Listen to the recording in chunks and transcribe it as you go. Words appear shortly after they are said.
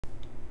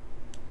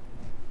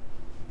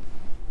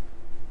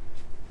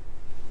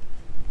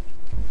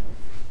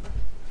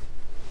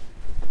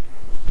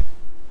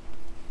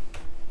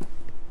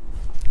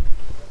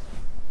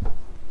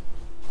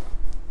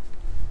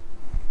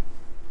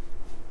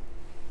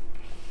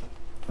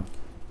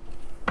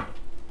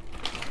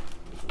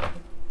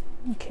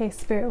Okay,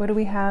 Spirit, what do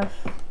we have?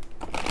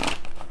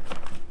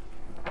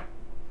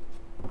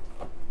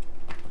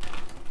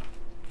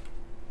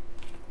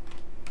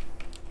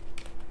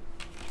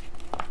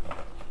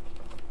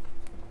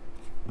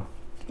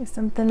 Okay,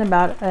 something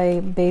about a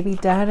baby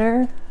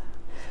daughter,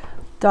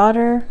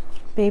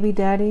 baby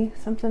daddy,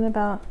 something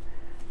about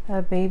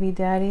a baby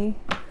daddy,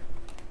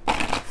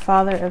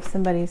 father of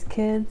somebody's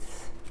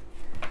kids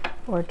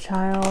or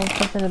child,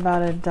 something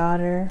about a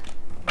daughter.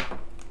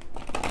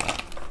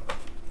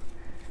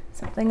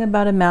 Something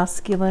about a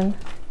masculine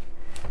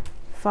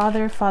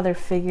father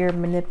figure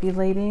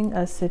manipulating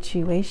a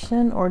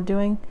situation or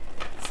doing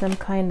some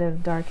kind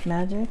of dark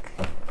magic.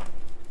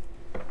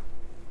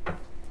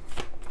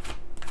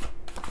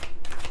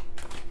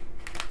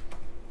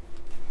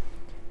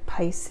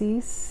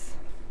 Pisces,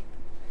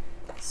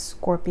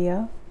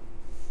 Scorpio,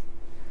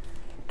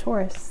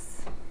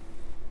 Taurus,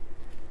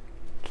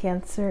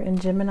 Cancer,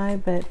 and Gemini,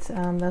 but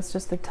that's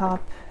just the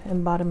top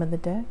and bottom of the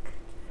deck.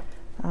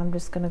 I'm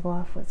just going to go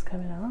off what's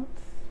coming out.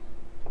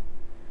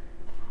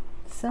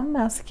 Some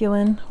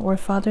masculine or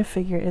father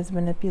figure is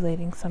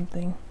manipulating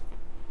something.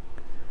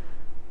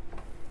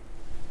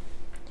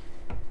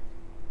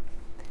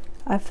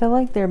 I feel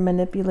like they're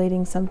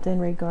manipulating something in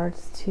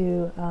regards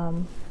to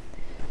a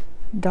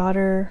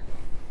daughter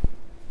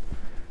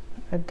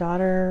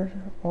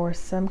or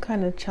some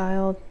kind of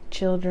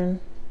children.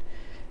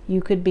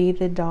 You could be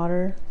the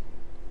daughter.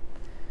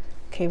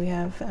 Okay, we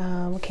have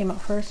what came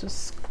out first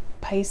was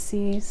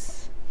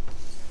Pisces,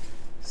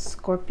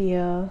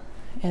 Scorpio,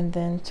 and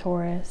then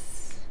Taurus.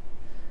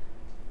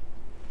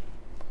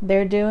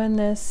 They're doing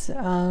this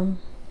in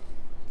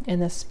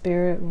the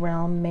spirit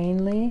realm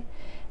mainly,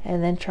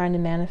 and then trying to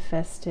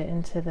manifest it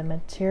into the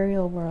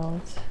material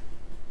world.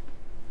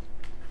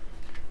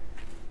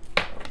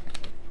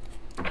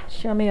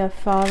 Show me a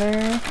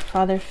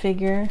father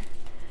figure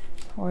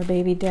or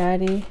baby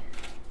daddy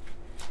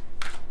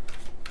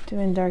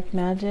doing dark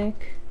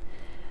magic.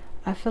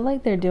 I feel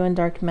like they're doing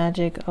dark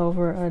magic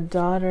over a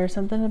daughter.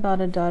 Something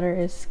about a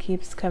daughter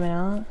keeps coming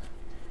out.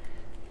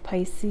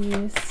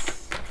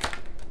 Pisces,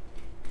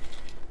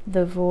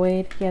 the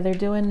void. Yeah, they're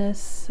doing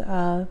this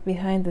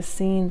behind the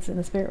scenes in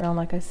the spirit realm,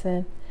 like I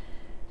said.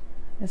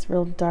 It's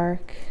real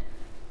dark.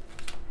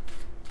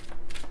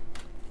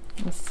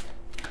 It's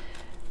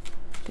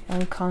the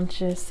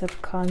unconscious,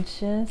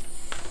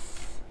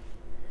 subconscious.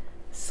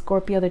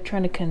 Scorpio, they're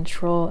trying to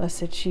control a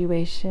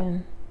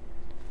situation.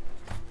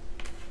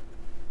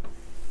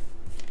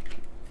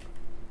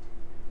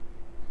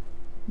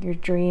 Your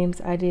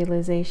dreams,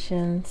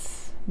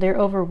 idealizations. They're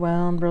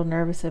overwhelmed, real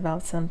nervous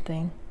about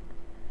something.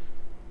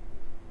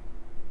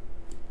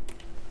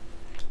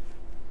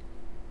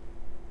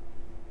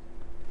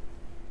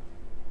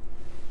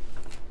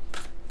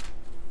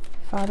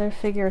 Father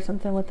figure or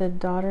something with a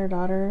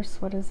daughters.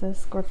 What is this,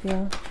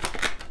 Scorpio?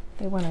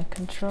 They want to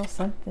control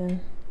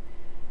something.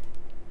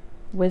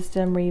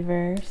 Wisdom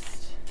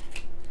reversed.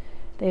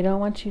 They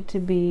don't want you to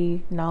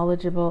be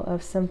knowledgeable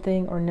of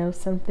something or know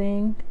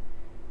something.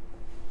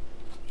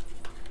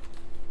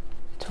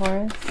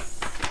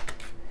 Taurus.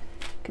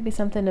 Could be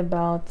something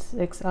about,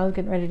 I was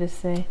getting ready to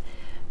say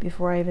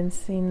before I even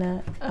seen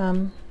that.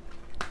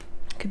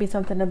 Could be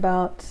something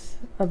about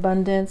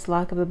abundance,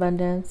 lack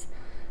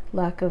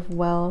of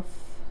wealth.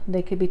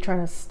 They could be trying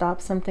to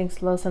stop something,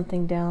 slow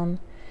something down,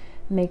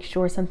 make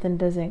sure something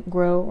doesn't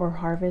grow or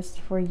harvest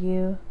for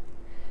you,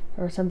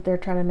 or they're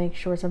trying to make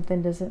sure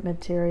something doesn't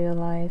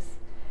materialize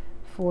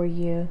for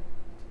you.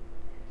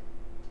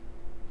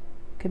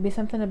 Could be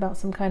something about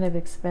some kind of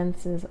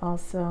expenses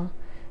also,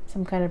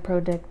 some kind of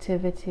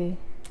productivity.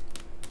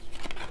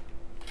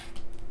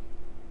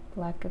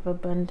 Lack of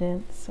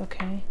abundance,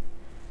 okay.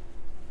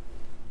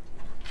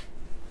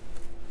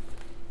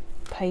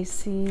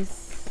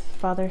 Pisces,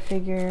 father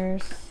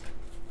figures,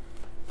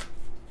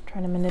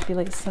 trying to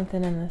manipulate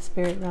something in the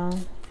spirit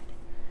realm.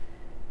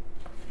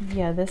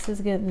 Yeah, this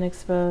is getting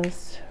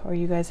exposed, or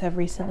you guys have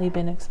recently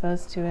been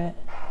exposed to it.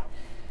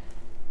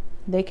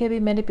 They could be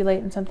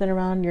manipulating something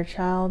around your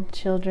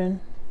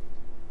children,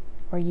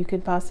 or you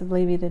could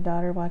possibly be the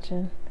daughter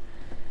watching.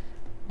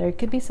 There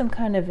could be some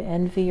kind of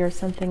envy or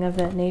something of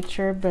that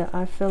nature, but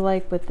I feel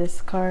like with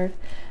this card,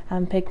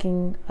 I'm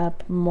picking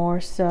up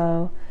more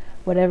so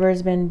whatever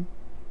has been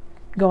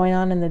going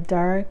on in the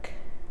dark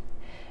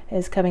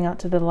is coming out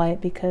to the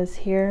light, because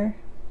here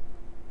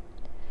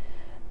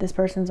this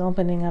person's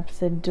opening up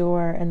the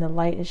door and the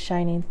light is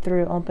shining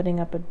through, opening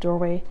up a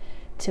doorway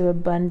to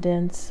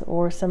abundance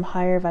or some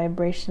higher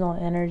vibrational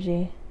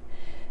energy.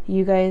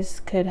 You guys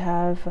could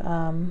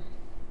have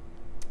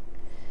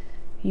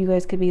you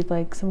guys could be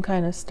like some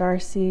kind of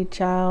starseed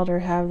child, or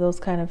have those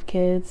kind of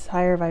kids,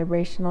 higher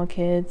vibrational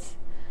kids,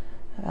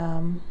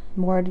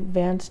 more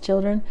advanced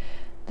children.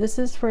 This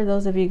is for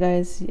those of you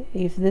guys,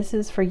 if this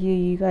is for you,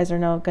 you guys are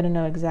going to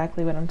know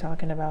exactly what I'm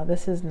talking about.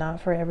 This is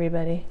not for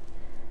everybody.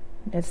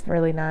 It's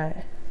really not.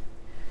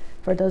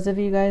 For those of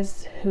you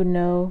guys who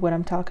know what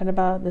I'm talking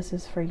about, this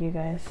is for you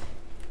guys.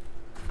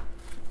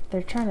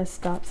 They're trying to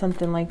stop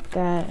something like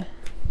that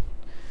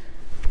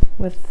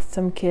with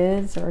some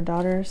kids or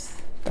daughters.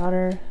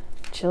 daughter,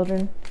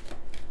 children.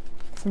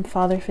 Some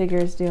father figure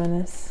is doing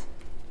this.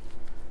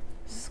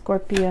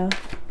 Scorpio.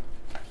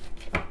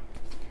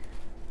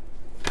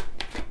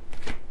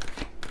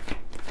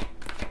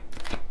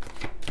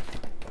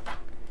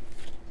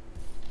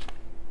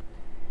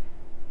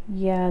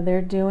 Yeah,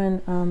 they're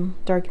doing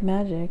dark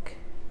magic.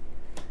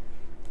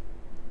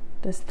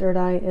 This third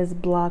eye is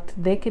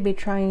blocked. They could be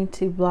trying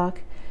to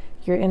block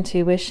your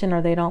intuition,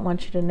 or they don't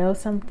want you to know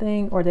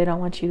something, or they don't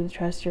want you to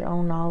trust your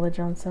own knowledge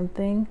on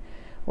something,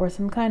 or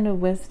some kind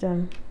of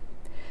wisdom.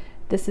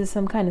 This is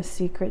some kind of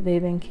secret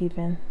they've been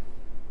keeping.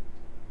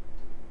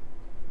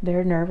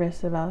 They're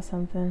nervous about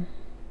something.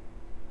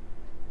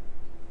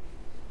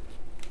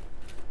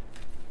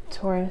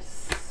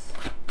 Taurus.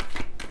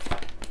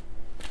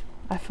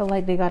 I feel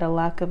like they got a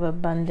lack of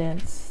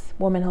abundance.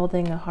 Woman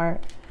holding a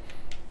heart.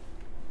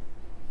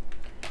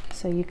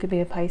 So you could be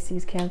a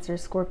Pisces, Cancer,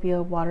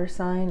 Scorpio, water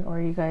sign, or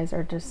you guys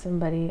are just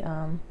somebody,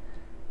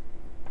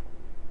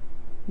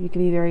 you could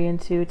be very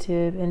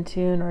intuitive, in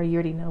tune, or you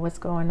already know what's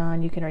going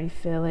on. You can already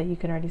feel it. You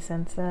can already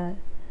sense that.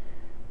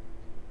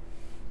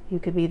 You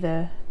could be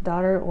the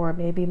daughter or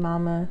baby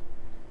mama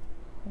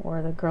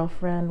or the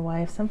girlfriend,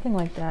 wife, something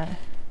like that.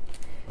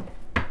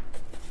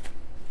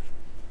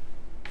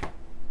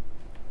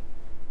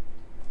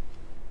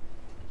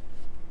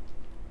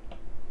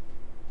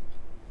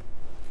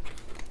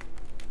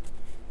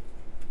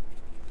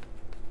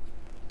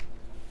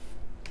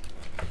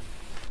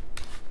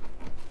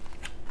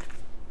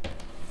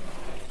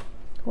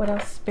 What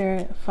else,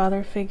 Spirit?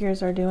 Father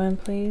figures are doing,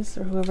 please,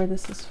 or whoever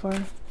this is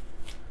for.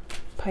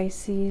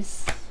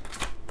 Pisces.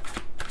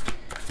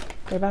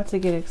 They're about to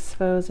get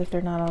exposed if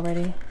they're not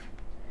already.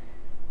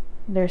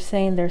 They're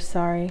saying they're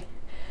sorry.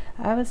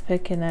 I was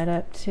picking that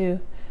up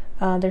too.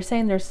 They're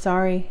saying they're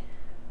sorry.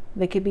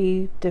 They could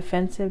be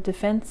defensive.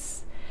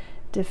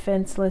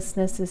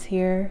 Defenselessness is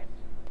here.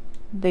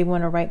 They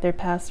want to right their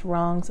past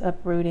wrongs,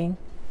 uprooting.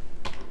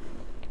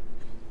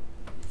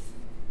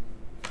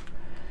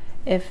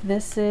 If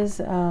this is,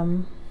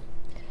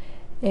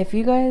 if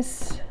you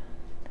guys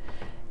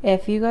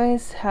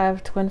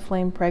have twin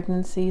flame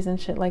pregnancies and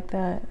shit like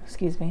that,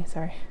 excuse me,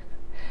 sorry.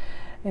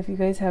 If you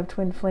guys have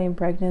twin flame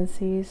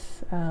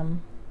pregnancies,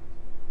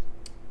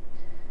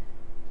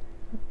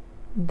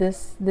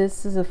 this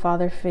is a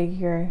father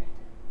figure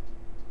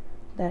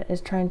that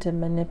is trying to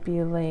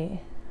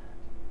manipulate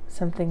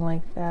something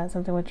like that,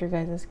 something with your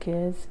guys'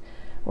 kids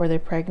or their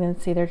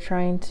pregnancy. They're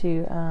trying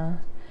to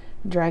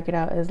drag it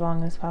out as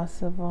long as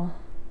possible.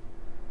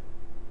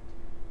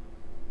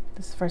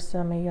 This is for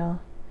some of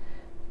y'all.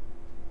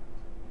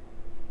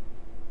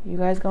 You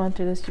guys going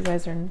through this, you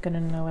guys are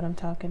gonna know what I'm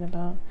talking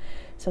about.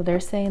 So they're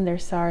saying they're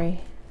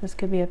sorry. This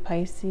could be a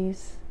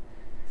Pisces.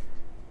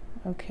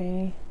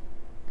 Okay.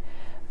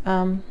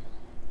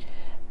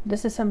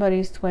 This is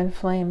somebody's twin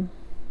flame.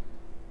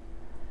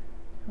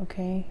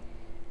 Okay.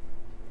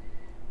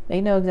 They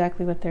know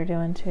exactly what they're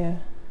doing too.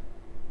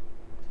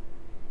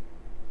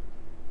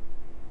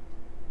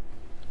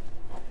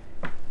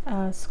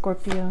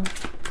 Scorpio.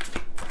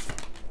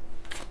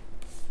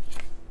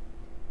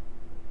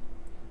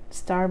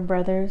 Star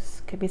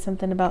brothers. Could be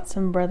something about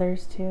some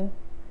brothers too.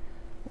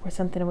 Or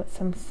something with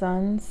some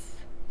sons.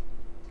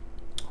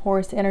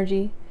 Horse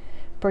energy.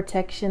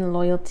 Protection,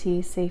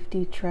 loyalty,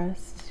 safety,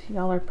 trust.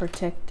 Y'all are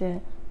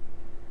protected.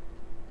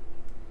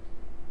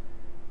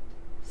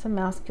 Some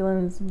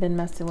masculine's been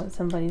messing with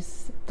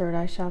somebody's third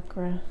eye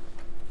chakra.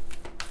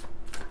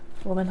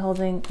 Woman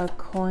holding a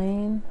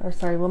coin. Or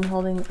sorry, woman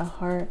holding a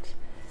heart.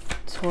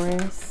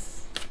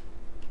 Taurus.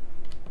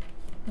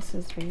 This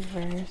is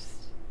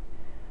reversed.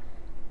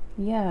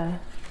 Yeah.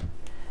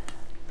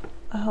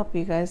 I hope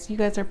you guys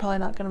are probably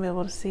not going to be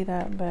able to see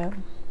that, but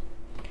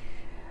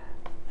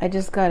I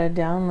just got a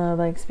download,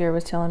 like Spirit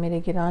was telling me to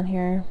get on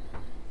here.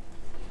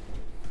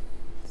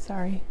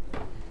 Sorry.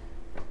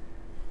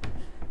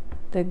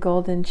 The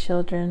golden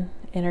children,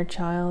 inner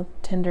child,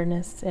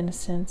 tenderness,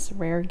 innocence,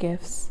 rare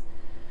gifts.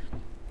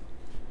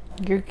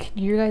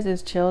 You guys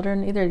as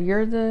children, either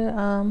you're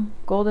the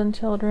golden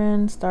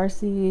children, star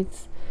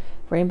seeds,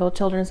 rainbow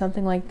children,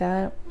 something like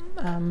that,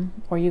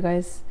 or you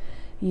guys,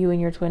 you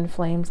and your twin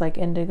flames, like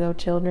indigo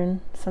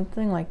children,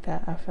 something like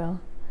that. I feel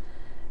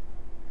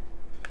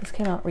this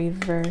came out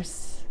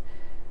reverse.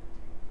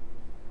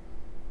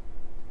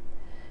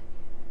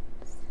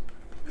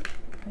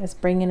 It's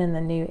bringing in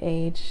the new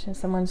age.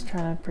 Someone's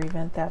trying to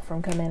prevent that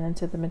from coming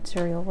into the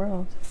material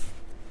world.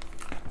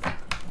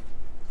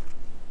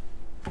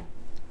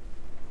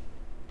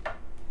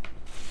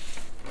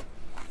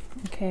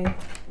 Okay.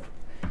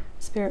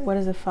 Spirit, what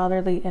does the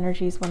fatherly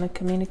energies want to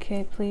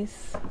communicate,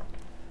 please?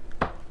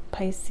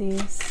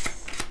 Pisces.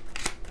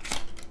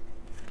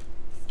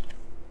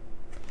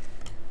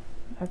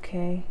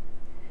 Okay.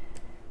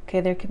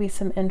 Okay, there could be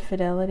some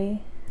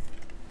infidelity.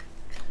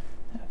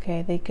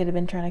 Okay, they could have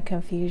been trying to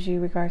confuse you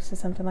regards to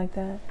something like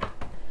that.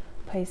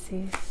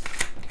 Pisces.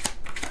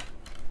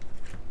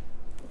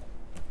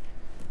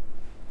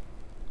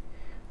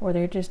 Or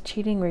they're just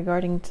cheating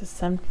regarding to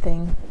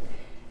something.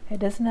 It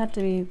doesn't have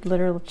to be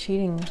literal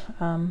cheating.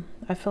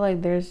 I I feel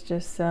like there's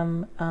just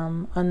some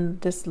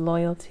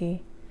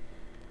disloyalty.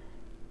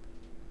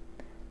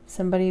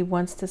 Somebody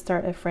wants to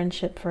start a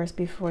friendship first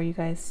before you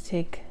guys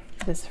take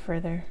this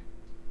further.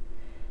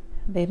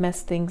 They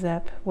messed things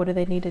up. What do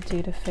they need to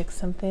do to fix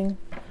something?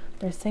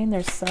 They're saying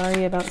they're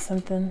sorry about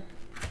something.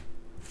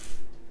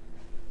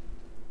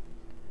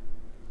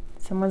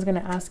 Someone's going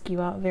to ask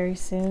you out very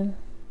soon.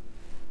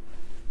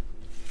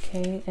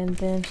 Okay, and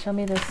then show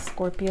me this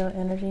Scorpio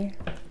energy.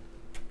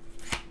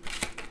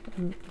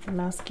 The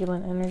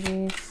masculine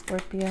energy,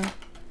 Scorpio.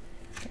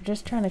 They're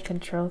just trying to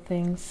control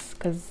things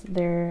because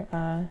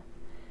they're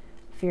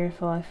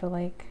fearful, I feel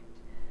like.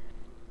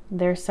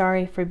 They're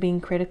sorry for being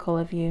critical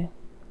of you.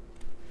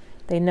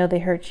 They know they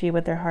hurt you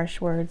with their harsh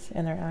words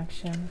and their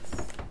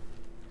actions.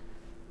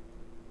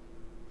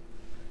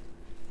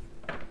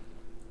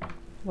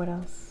 What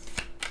else?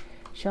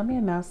 Show me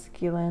a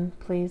masculine,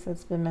 please,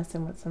 that's been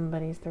messing with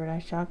somebody's third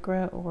eye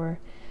chakra, or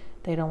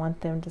they don't want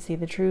them to see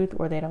the truth,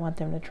 or they don't want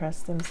them to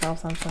trust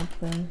themselves on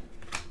something.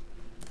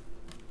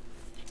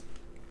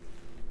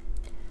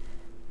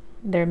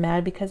 They're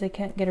mad because they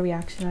can't get a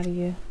reaction out of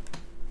you.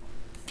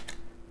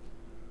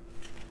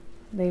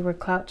 They were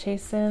clout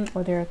chasing,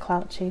 or they're a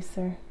clout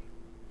chaser.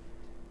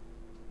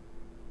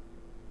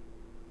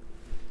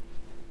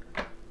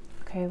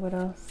 Okay, what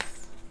else?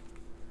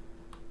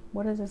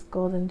 What is this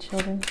golden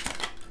children?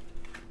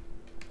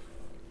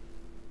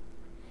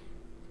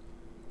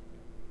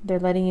 They're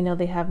letting you know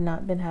they have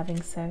not been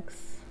having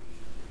sex.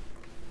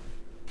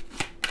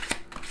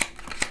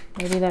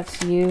 Maybe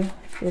that's you.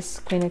 This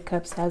Queen of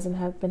Cups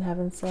hasn't been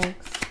having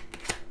sex.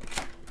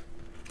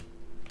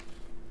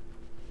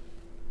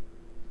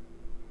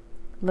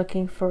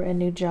 Looking for a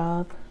new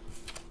job.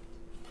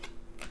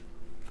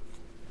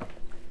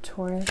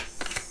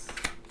 Taurus.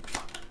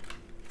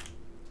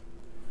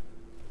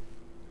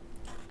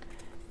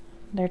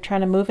 They're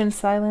trying to move in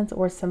silence,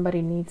 or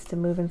somebody needs to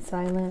move in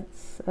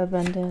silence.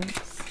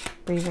 Abundance.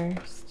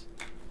 Reversed.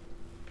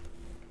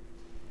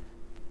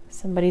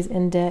 Somebody's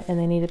in debt and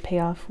they need to pay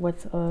off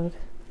what's owed.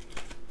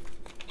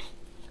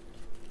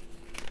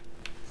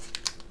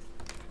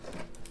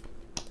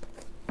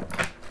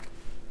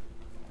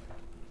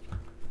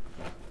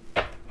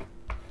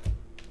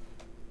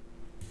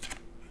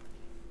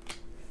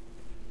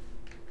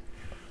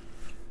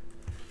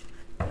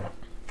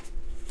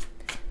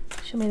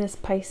 Show me this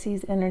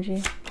Pisces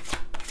energy.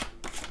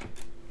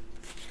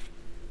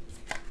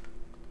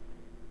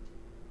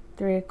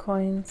 Three of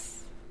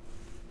Coins.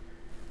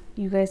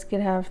 You guys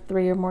could have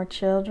 3 or more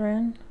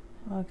children,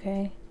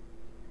 okay?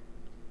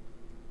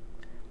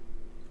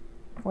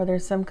 Or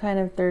there's some kind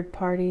of third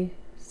party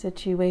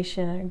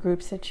situation, a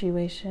group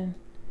situation.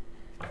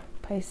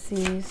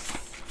 Pisces.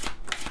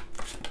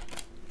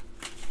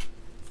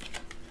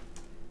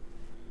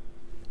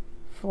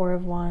 Four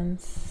of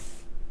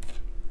Wands.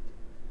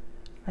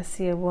 I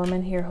see a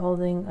woman here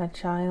holding a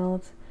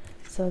child.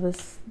 So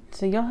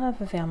you'll have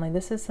a family.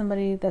 This is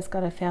somebody that's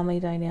got a family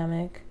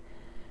dynamic,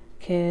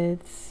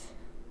 kids.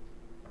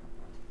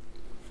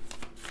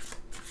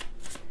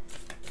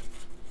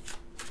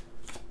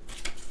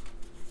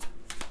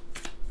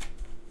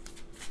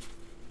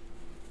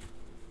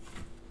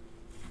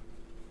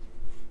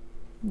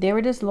 They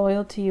were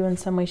disloyal to you in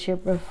some way,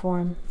 shape, or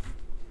form.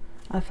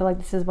 I feel like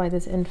this is why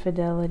this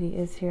infidelity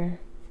is here.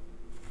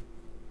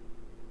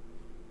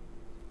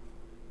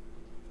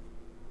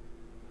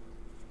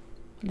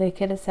 They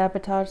could have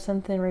sabotaged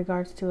something in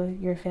regards to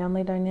your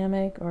family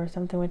dynamic, or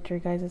something with your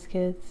guys'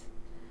 kids.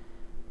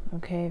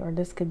 Okay, or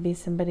this could be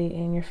somebody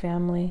in your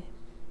family.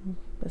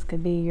 This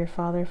could be your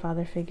father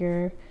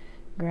figure,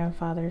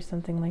 grandfather,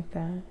 something like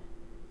that.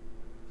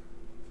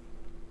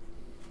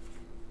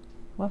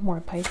 What more,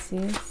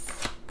 Pisces?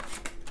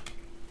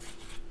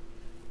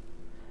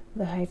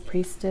 The High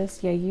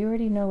Priestess. Yeah, you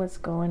already know what's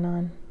going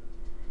on.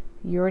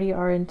 You already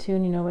are in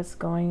tune. You know what's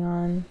going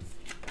on.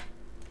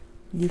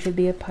 You could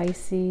be a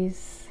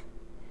Pisces.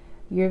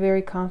 You're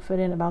very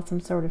confident about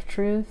some sort of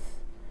truth.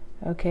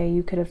 Okay,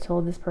 you could have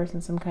told this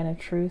person some kind of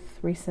truth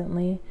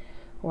recently,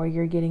 or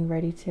you're getting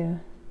ready to.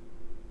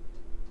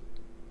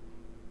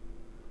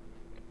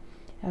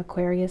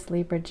 Aquarius,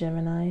 Libra,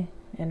 Gemini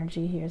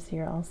energy is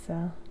here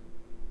also.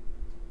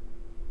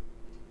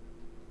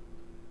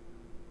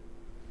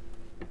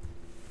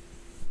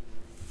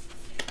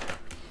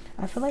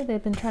 I feel like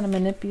they've been trying to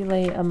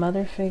manipulate a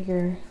mother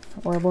figure,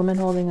 or a woman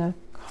holding a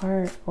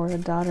heart, or a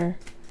daughter.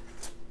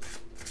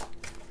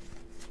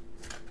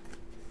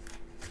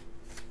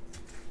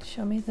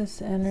 Show me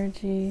this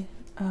energy.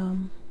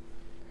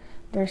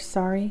 They're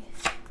sorry.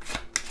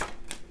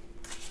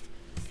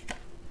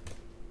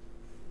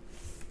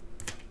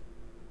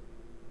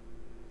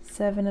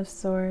 Seven of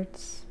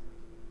Swords.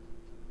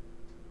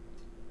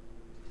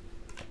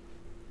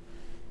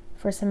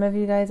 For some of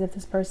you guys, if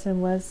this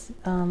person was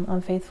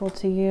unfaithful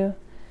to you,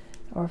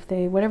 or if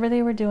they, whatever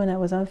they were doing that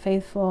was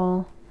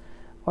unfaithful,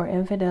 or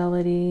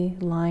infidelity,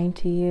 lying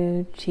to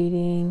you,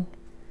 cheating,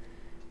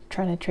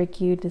 trying to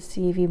trick you,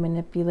 deceive you,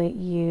 manipulate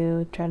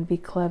you, trying to be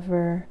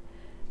clever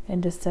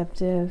and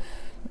deceptive,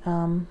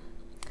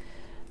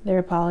 they're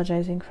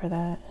apologizing for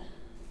that.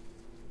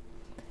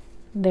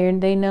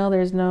 They know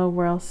there's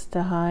nowhere else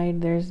to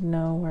hide. There's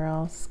nowhere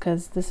else,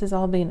 because this is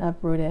all being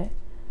uprooted.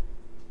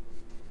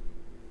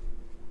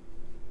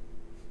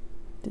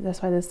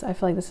 That's why this, I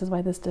feel like this is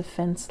why this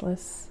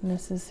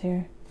defenselessness is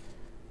here.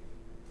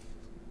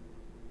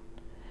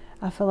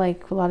 I feel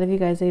like a lot of you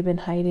guys, they've been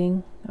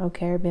hiding,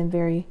 okay, or been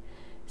very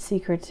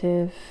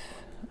secretive.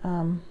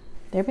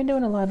 They've been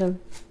doing a lot of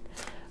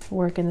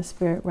work in the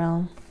spirit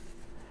realm.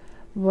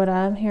 What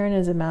I'm hearing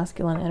is the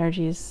masculine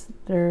energies.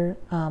 They're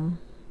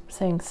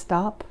saying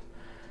stop.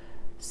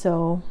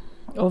 So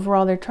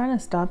overall, they're trying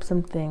to stop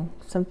something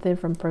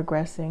from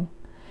progressing.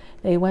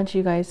 They want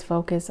you guys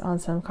focus on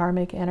some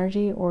karmic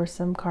energy or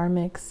some kind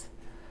of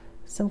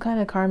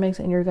karmics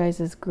in your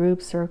guys'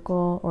 group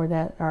circle or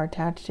that are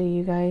attached to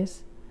you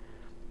guys.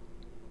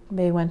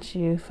 They want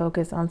you to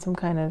focus on some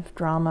kind of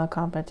drama,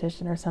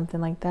 competition, or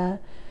something like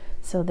that,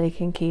 so they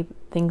can keep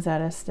things at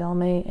a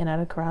stalemate and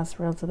at a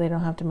crossroads, so they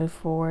don't have to move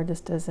forward.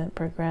 This doesn't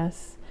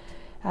progress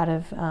out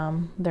of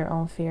their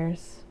own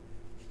fears.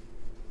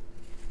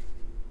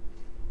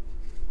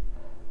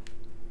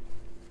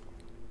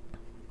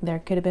 There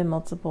could have been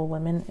multiple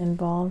women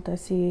involved. I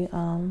see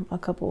a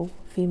couple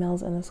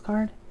females in this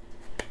card.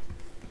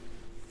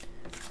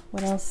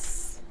 What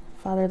else?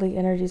 Fatherly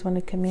energies want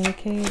to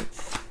communicate.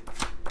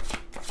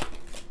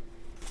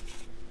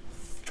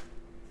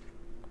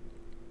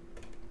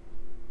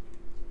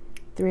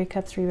 Three of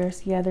Cups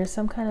reverse. Yeah, there's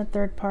some kind of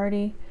third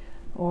party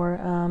or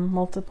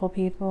multiple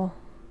people.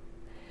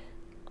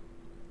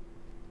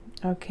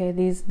 Okay,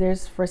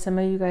 there's for some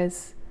of you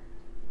guys,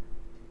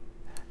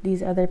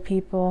 these other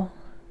people,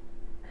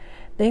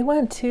 they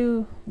want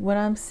to, what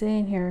I'm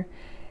seeing here,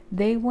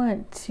 they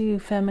want two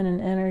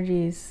feminine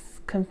energies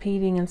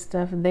competing and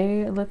stuff.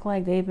 They look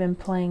like they've been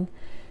playing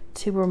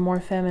two or more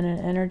feminine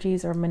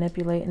energies or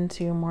manipulating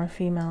two or more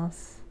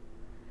females.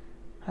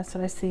 That's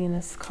what I see in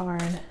this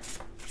card.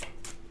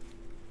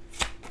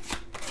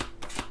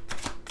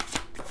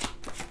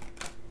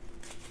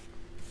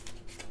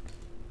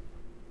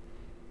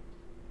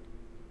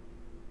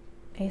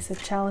 Ace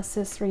of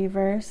Chalices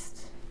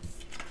reversed.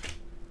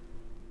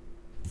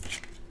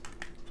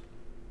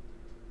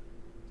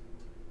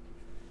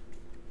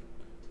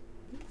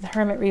 The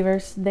Hermit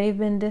reversed. They've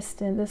been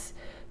distant.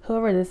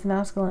 Whoever this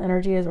masculine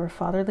energy is, or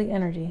fatherly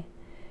energy,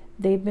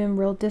 they've been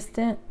real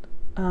distant,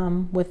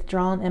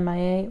 withdrawn,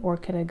 MIA, or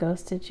could have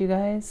ghosted you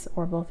guys,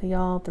 or both of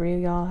y'all, three of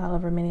y'all,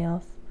 however many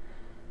else.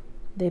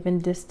 They've been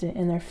distant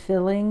in their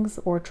feelings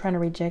or trying to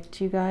reject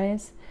you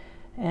guys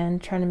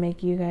and trying to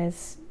make you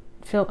guys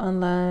feel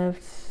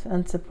unloved,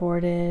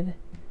 unsupported.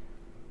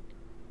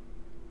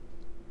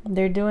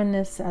 They're doing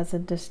this as a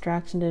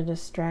distraction to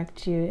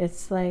distract you.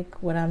 It's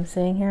like what I'm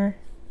saying here.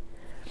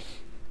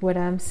 What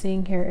I'm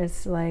seeing here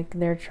is like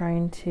they're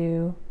trying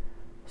to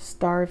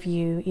starve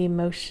you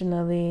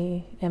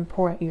emotionally and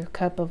pour out your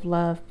cup of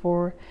love.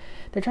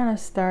 They're trying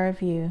to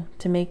starve you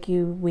to make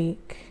you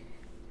weak.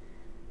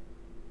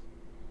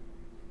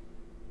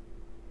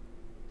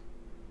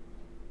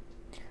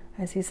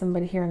 I see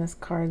somebody here in this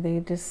card,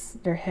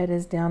 their head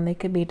is down. They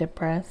could be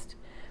depressed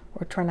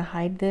or trying to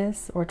hide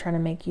this or trying to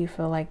make you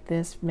feel like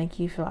this, make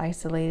you feel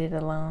isolated,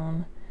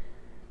 alone,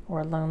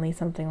 or lonely,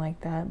 something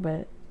like that.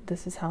 But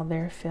this is how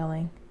they're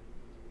feeling.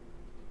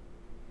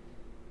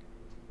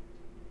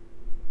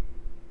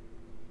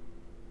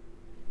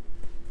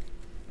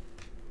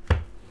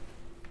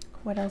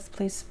 What else,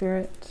 please,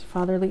 Spirit?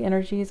 Fatherly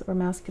energies or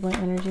masculine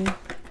energy?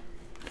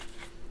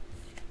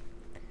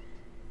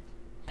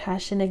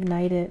 Passion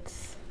ignited.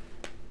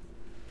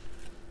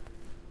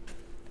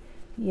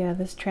 Yeah,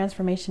 this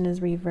transformation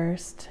is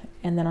reversed.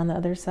 And then on the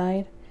other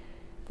side,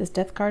 this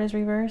death card is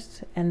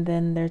reversed. And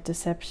then there's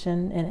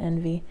deception and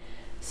envy.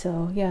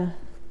 So, yeah,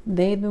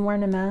 they've been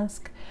wearing a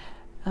mask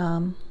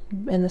in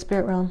the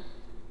spirit realm.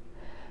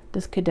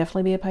 This could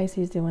definitely be a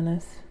Pisces doing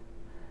this.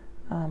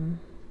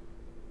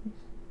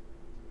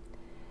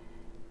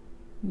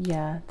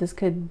 Yeah, this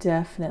could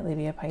definitely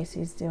be a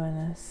Pisces doing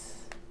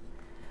this.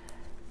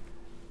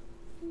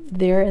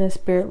 They're in the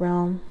spirit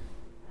realm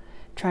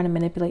trying to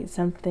manipulate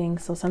something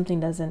so something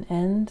doesn't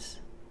end,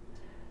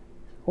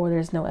 or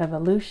there's no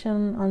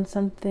evolution on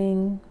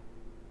something.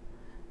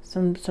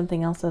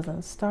 Something else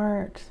doesn't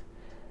start.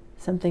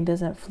 Something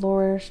doesn't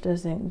flourish,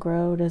 doesn't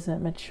grow,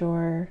 doesn't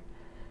mature.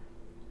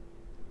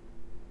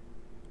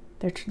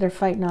 They're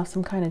fighting off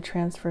some kind of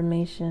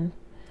transformation.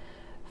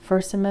 For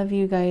some of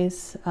you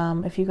guys,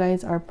 if you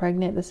guys are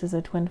pregnant, this is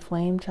a twin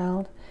flame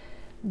child.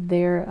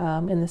 They're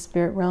in the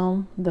spirit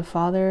realm. The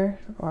father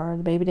or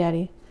the baby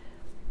daddy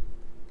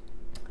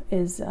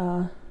is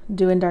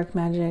doing dark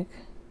magic.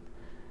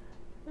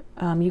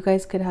 You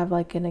guys could have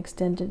like an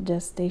extended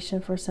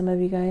gestation for some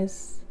of you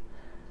guys.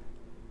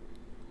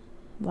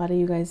 A lot of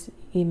you guys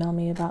email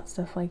me about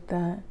stuff like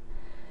that.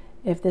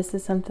 If this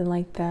is something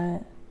like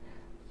that,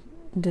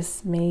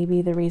 this may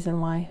be the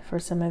reason why for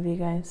some of you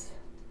guys.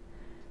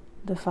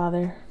 The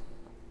father.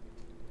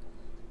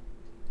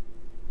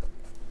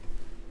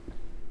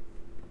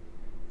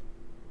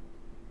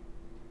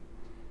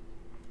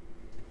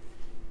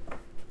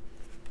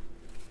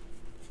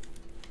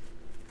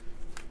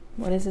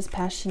 What is this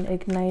passion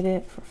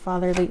ignited for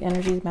fatherly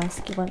energies,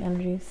 masculine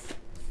energies?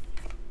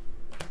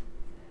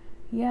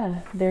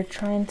 Yeah, they're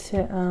trying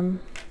to,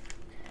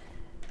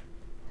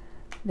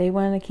 they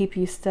want to keep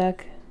you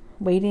stuck,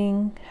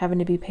 waiting, having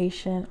to be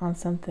patient on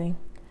something.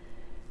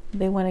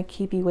 They want to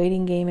keep you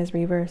waiting. Game is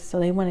reversed. So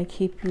they want to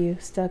keep you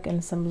stuck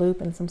in some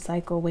loop and some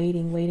cycle,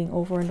 waiting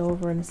over and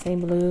over in the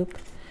same loop,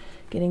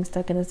 getting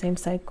stuck in the same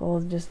cycle,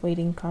 just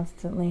waiting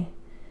constantly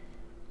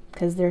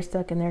because they're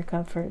stuck in their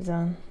comfort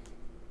zone.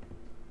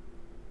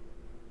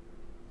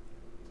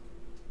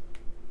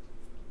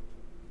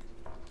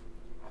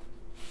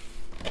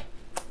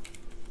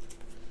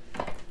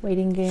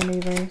 Waiting game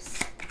reverse.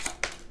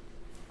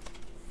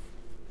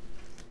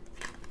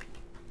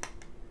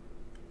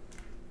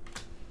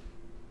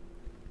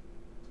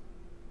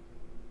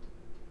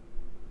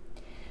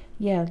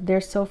 Yeah, they're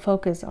so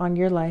focused on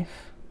your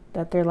life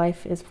that their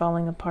life is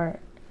falling apart.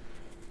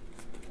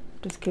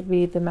 This could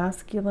be the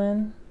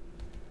masculine,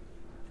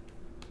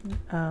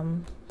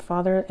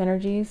 father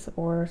energies,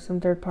 or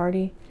some third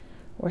party,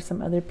 or some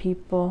other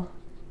people.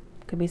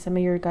 Could be some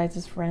of your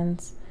guys'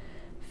 friends,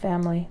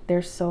 family.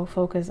 They're so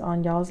focused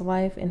on y'all's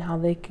life and how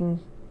they can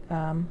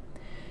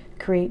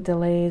create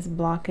delays,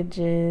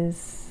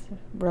 blockages,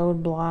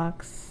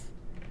 roadblocks.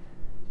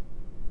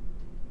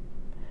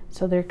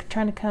 So they're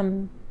trying to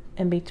come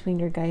in between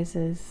your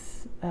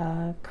guys'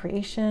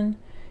 creation,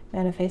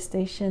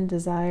 manifestation,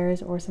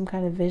 desires, or some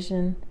kind of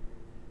vision.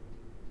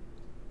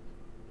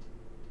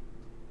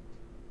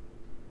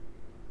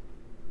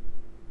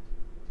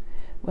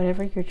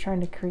 Whatever you're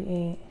trying to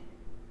create,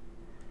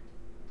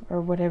 or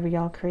whatever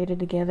y'all created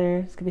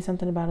together. This could be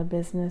something about a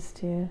business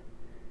too.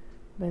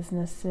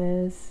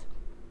 Businesses.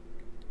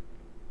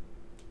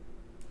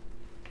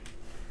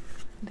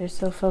 They're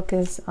so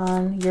focused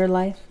on your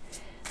life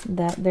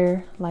that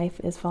their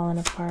life is falling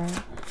apart.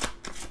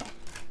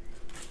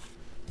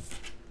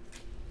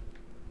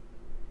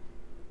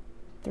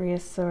 Three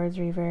of Swords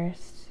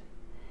reversed.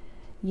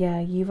 Yeah,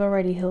 you've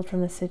already healed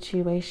from the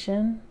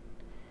situation.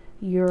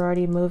 You're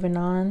already moving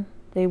on.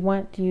 They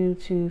want you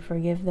to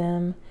forgive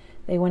them.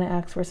 They want to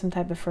ask for some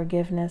type of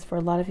forgiveness. For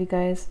a lot of you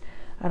guys,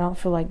 I don't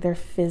feel like they're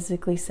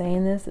physically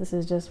saying this. This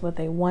is just what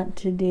they want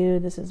to do.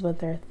 This is what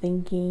they're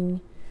thinking.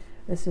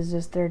 This is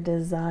just their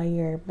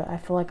desire. But I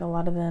feel like a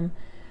lot of them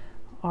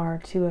are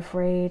too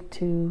afraid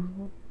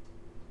to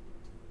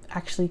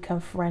actually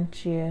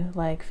confront you,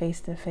 like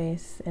face to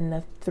face in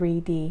the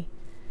 3D.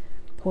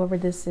 Whoever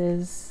this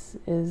is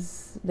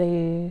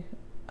they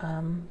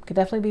could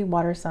definitely be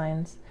water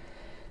signs.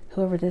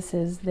 Whoever this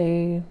is,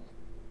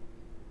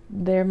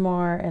 they're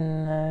more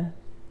in the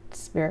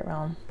spirit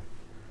realm.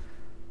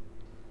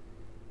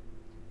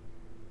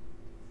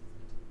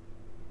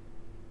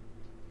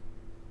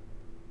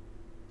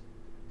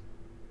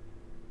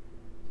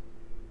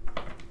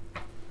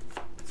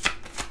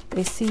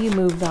 They see you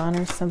moved on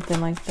or something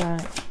like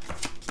that.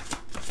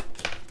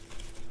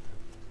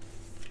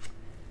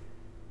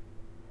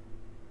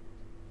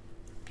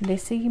 They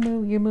see you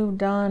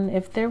moved on.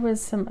 If there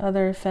was some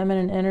other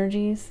feminine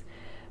energies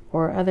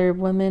or other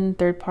women,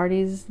 third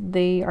parties,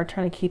 they are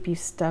trying to keep you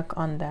stuck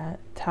on that.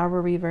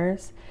 Tower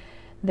reverse.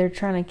 They're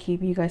trying to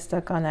keep you guys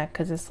stuck on that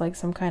because it's like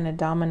some kind of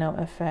domino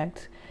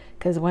effect.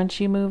 Because once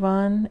you move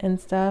on and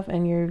stuff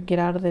and you get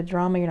out of the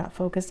drama, you're not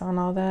focused on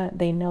all that,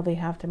 they know they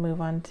have to move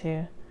on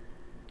too.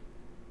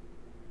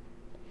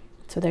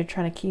 So they're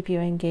trying to keep you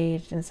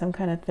engaged in some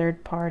kind of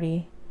third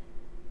party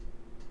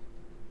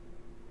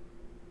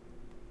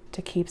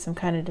to keep some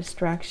kind of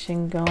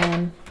distraction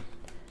going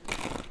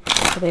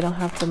so they don't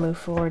have to move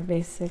forward,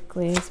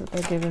 basically, is what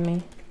they're giving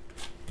me.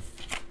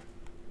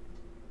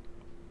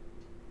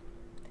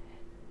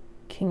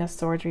 King of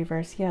Swords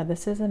reverse. Yeah,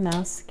 this is a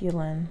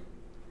masculine.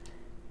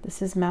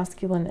 This is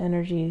masculine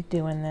energy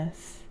doing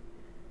this.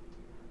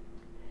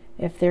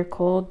 If they're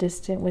cold,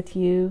 distant with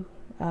you,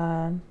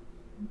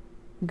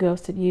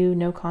 ghosted you,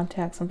 no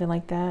contact, something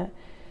like that,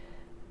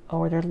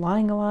 or they're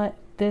lying a lot,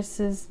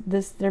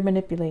 they're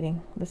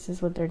manipulating. This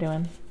is what they're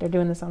doing. They're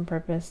doing this on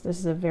purpose. This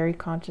is a very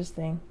conscious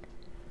thing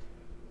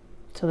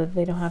so that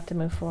they don't have to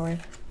move forward.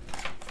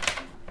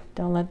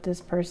 Don't let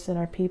this person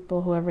or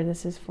people, whoever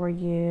this is for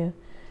you,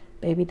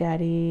 baby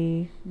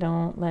daddy,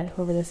 don't let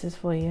whoever this is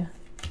for you.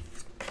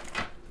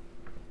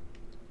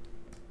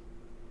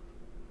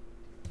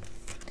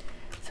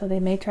 So they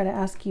may try to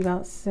ask you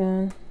out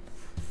soon.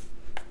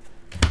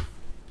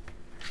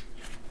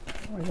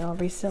 Or y'all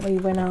recently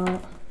went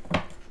out.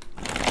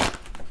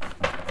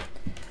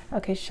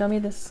 Okay, show me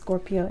the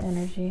Scorpio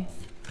energy.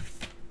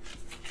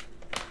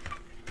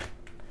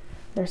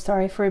 They're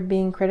sorry for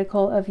being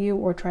critical of you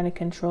or trying to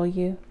control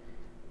you.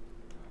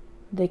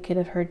 They could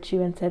have hurt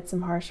you and said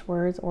some harsh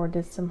words or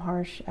did some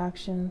harsh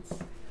actions.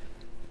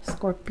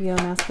 Scorpio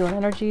masculine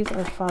energies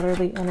or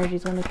fatherly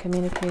energies want to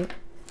communicate.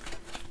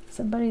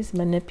 Somebody's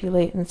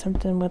manipulating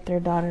something with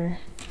their daughter.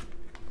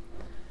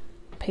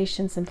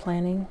 Patience and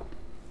planning.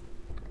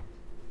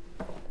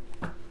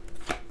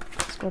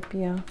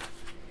 Scorpio.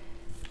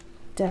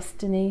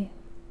 Destiny.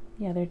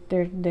 Yeah,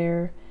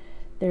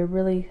 they're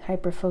really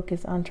hyper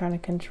focused on trying to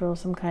control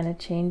some kind of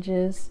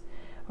changes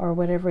or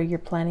whatever you're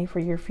planning for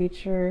your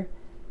future,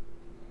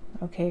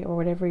 okay, or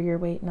whatever you're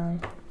waiting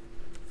on.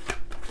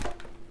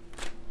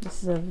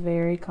 This is a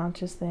very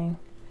conscious thing.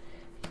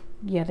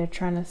 Yeah, they're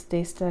trying to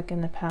stay stuck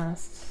in the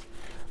past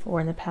or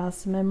in the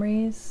past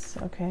memories,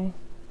 okay.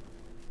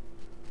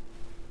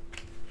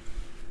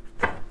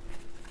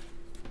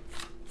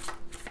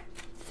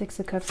 Six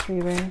of Cups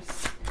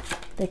reverse.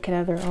 They could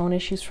have their own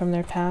issues from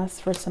their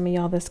past. For some of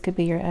y'all, this could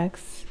be your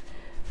ex,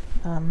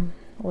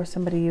 or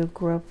somebody you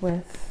grew up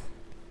with.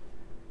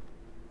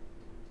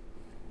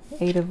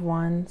 Eight of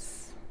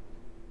Wands.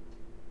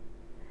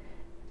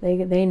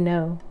 They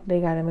know they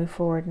got to move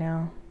forward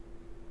now.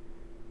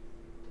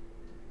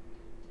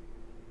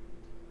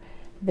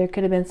 There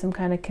could have been some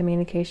kind of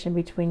communication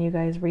between you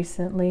guys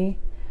recently,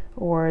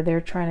 or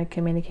they're trying to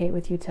communicate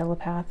with you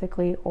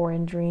telepathically or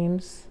in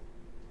dreams.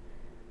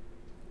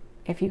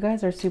 If you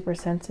guys are super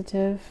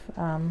sensitive,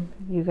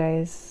 you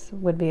guys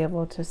would be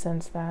able to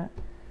sense that.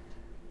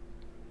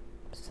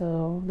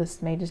 So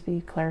this may just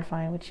be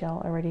clarifying what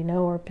y'all already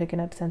know or picking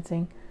up,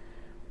 sensing.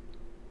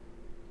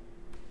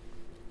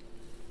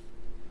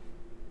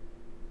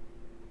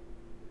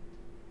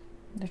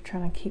 They're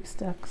trying to keep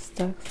stuck.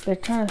 They're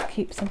trying to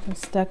keep something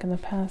stuck in the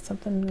past,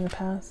 something in the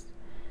past.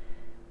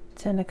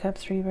 Ten of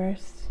Cups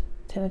reversed.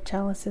 Ten of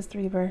Chalices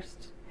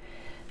reversed.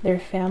 Their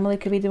family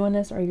could be doing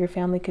this, or your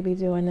family could be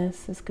doing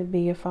this. This could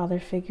be your father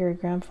figure, your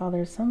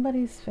grandfather,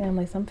 somebody's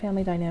family, some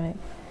family dynamic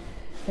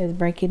is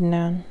breaking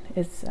down.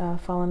 It's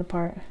falling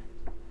apart.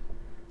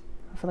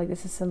 I feel like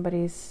this is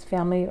somebody's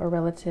family or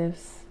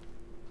relatives.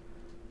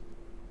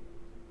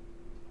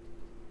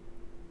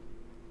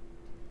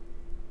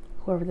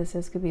 Whoever this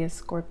is could be a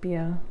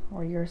Scorpio,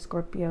 or you're a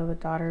Scorpio, the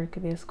daughter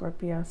could be a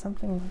Scorpio,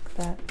 something like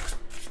that.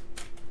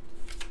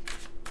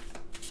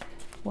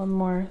 One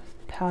more,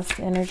 past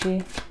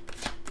energy.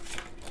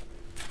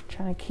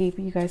 Trying to keep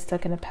you guys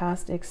stuck in a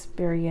past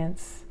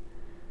experience.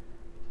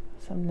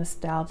 Some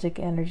nostalgic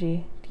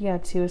energy. Yeah,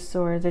 Two of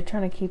Swords. They're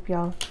trying to keep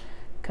y'all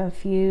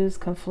confused,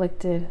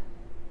 conflicted.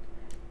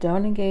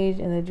 Don't engage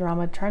in the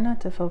drama. Try not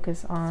to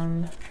focus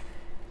on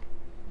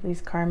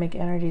these karmic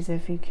energies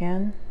if you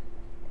can.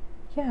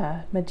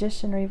 Yeah,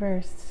 Magician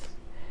reversed.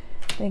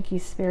 Thank you,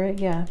 Spirit.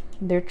 Yeah,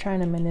 they're trying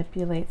to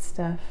manipulate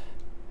stuff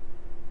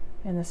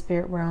in the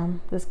spirit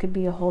realm. This could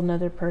be a whole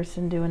nother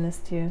person doing this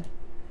to you.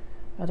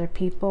 Other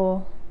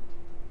people.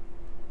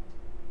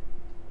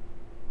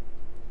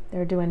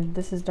 They're doing,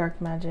 this is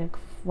dark magic,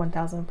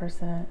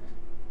 1000%.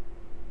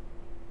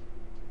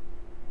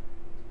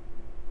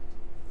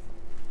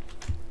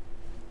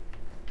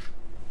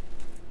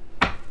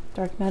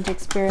 Dark magic,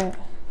 Spirit.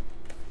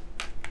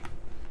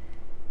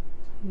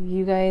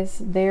 You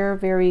guys, they're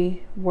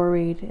very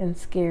worried and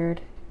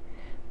scared,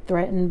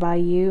 threatened by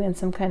you and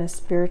some kind of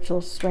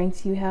spiritual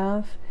strength you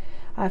have.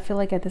 I feel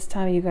like at this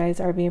time you guys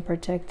are being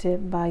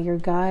protected by your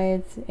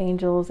guides,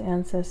 angels,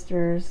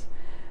 ancestors,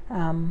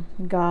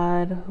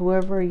 God,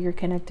 whoever you're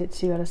connected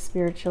to at a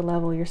spiritual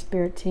level, your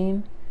spirit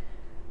team,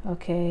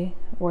 okay?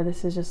 Or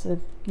this is just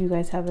you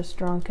guys have a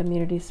strong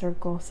community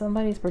circle.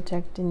 Somebody's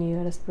protecting you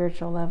at a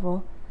spiritual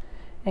level,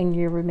 and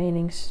you're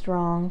remaining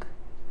strong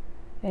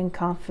and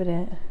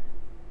confident.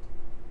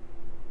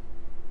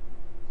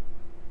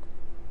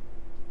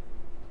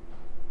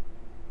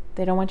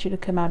 They don't want you to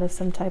come out of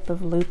some type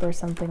of loop or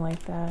something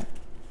like that,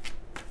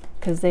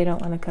 because they don't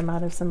want to come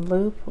out of some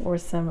loop or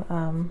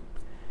some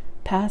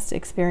past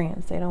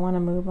experience. They don't want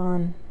to move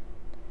on,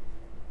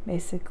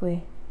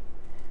 basically.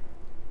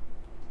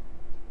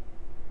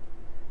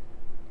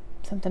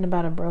 Something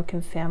about a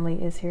broken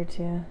family is here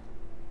too.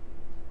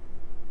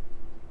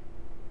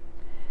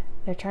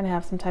 They're trying to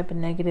have some type of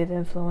negative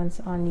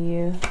influence on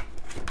you.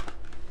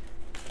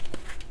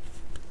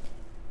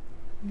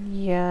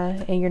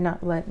 Yeah, and you're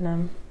not letting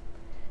them.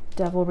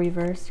 Devil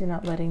reverse, you're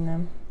not letting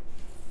them.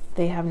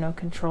 They have no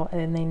control,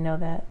 and they know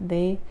that.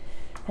 They,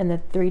 in the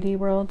 3D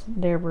world,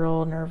 they're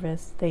real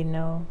nervous. They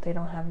know they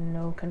don't have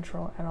no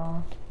control at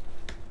all.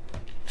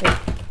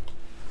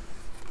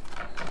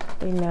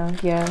 They know.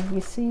 Yeah, you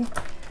see,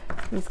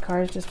 these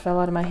cards just fell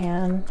out of my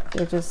hand.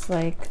 They're just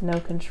like no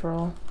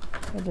control.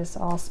 They just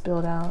all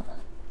spilled out.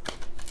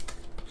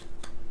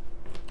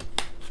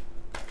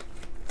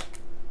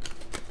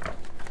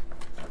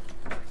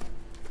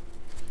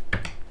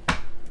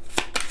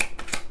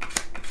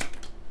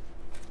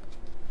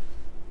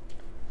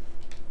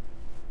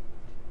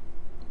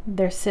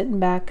 They're sitting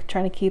back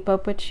trying to keep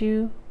up with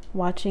you,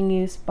 watching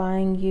you,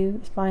 spying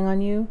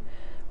on you,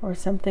 or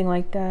something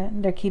like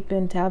that. They're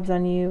keeping tabs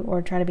on you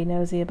or trying to be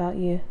nosy about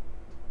you.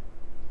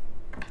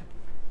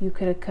 You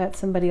could have cut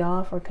somebody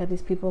off, or cut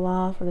these people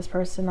off, or this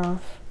person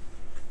off.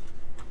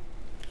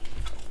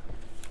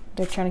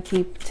 They're trying to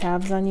keep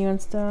tabs on you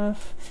and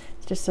stuff,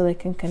 just so they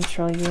can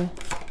control you,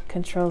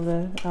 control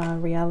the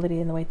reality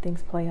and the way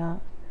things play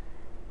out.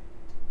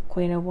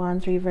 Queen of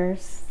Wands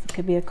reverse. It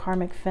could be a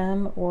karmic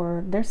femme,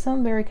 or there's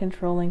some very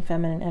controlling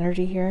feminine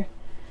energy here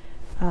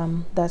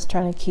that's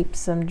trying to keep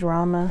some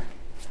drama,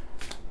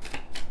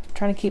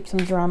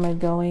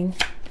 going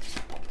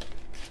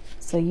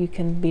so you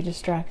can be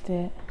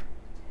distracted.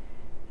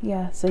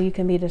 Yeah, so you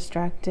can be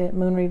distracted.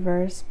 Moon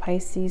reverse,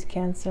 Pisces,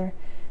 Cancer.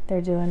 They're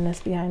doing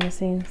this behind the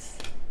scenes.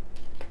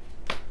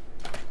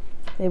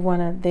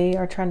 They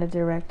are trying to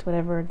direct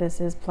whatever this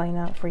is playing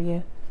out for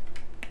you.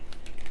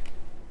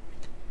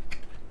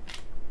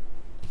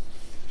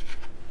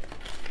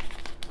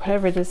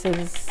 Whatever this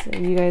is,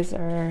 you guys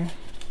are,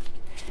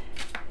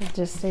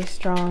 just stay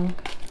strong.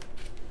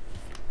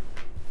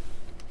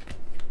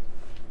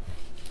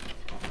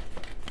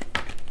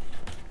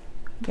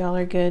 Y'all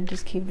are good.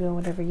 Just keep doing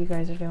whatever you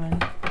guys are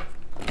doing.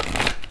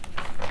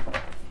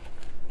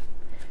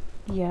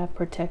 Yeah,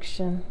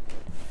 protection.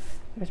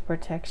 There's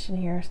protection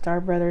here. Star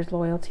Brothers,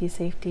 loyalty,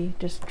 safety.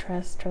 Just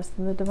trust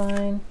in the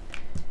divine.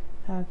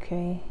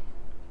 Okay.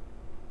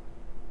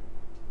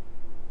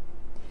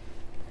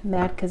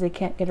 Mad because they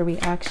can't get a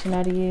reaction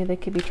out of you. They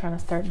could be trying to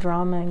start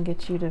drama and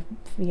get you to,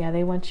 yeah,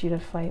 they want you to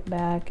fight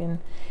back and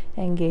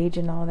engage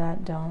and all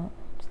that. Don't.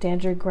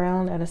 Stand your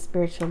ground at a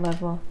spiritual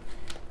level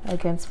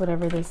against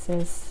whatever this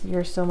is.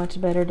 You're so much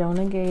better. Don't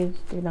engage.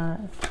 Do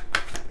not.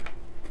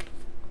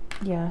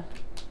 Yeah.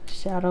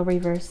 Shadow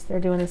reverse. They're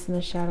doing this in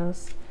the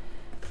shadows.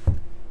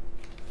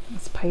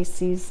 It's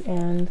Pisces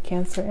and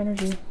Cancer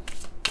energy.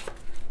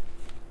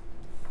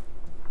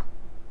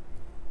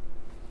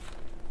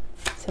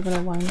 Seven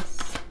of Wands.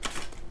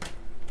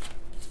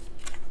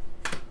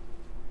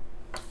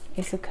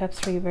 Ace of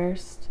Cups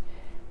reversed.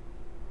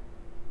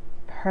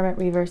 Hermit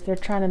reversed. They're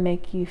trying to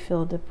make you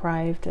feel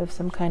deprived of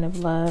some kind of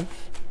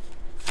love.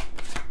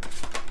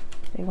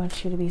 They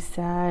want you to be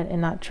sad and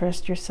not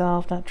trust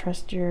yourself, not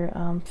trust your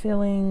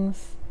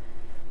feelings.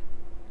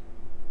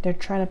 They're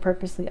trying to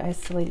purposely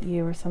isolate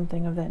you or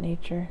something of that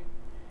nature.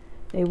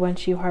 They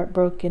want you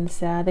heartbroken,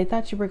 sad. They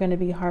thought you were going to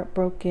be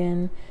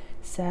heartbroken,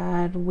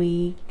 sad,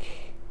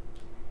 weak.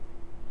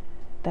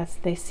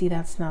 They see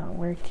that's not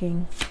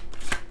working.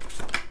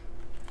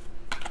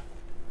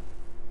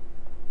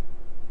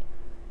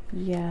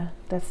 Yeah,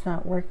 that's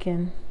not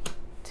working.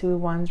 Two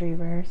of Wands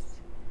reversed.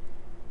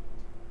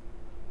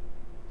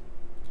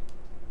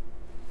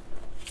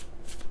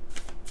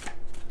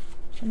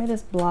 Show me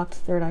this blocked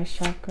third eye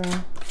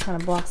chakra. Trying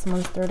to block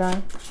someone's third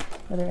eye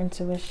or their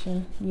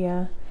intuition.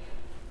 Yeah.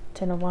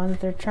 Ten of Wands.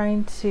 They're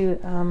trying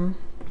to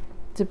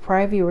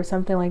deprive you or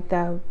something like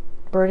that.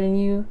 Burden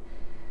you.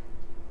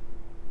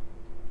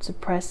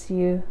 Suppress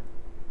you.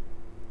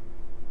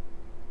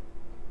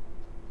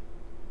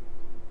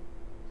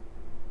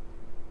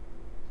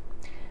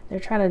 They're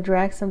trying to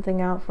drag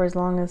something out for as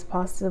long as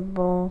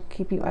possible.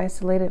 Keep you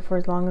isolated for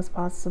as long as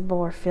possible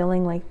or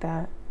feeling like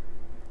that.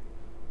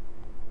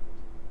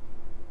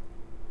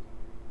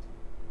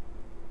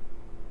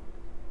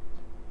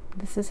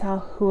 This is how,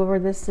 whoever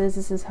this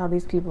is how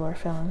these people are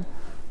feeling.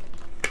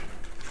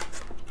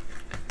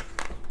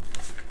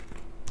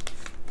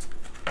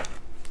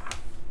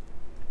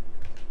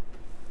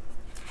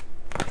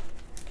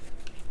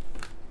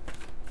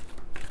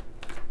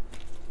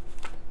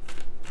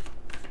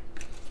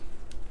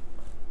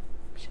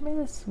 Show me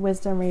this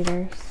wisdom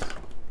readers.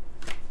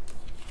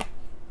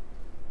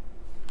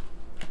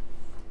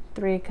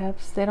 Three of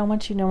Cups. They don't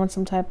want you knowing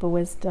some type of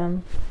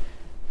wisdom.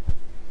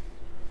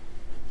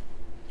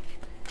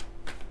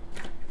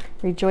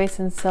 Rejoice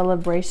in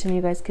celebration.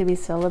 You guys could be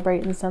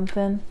celebrating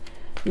something.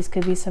 These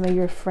could be some of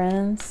your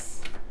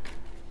friends.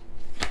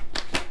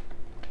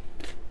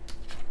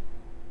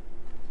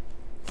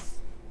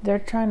 They're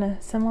trying to,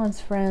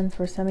 someone's friends,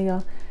 for some of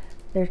y'all,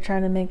 they're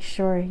trying to make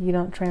sure you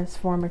don't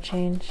transform or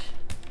change.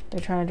 They're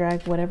trying to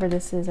drag whatever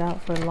this is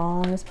out for as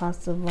long as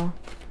possible.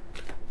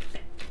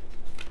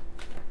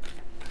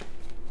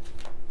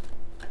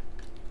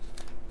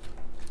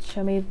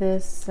 Show me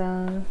this,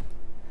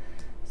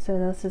 so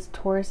this is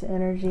Taurus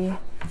energy.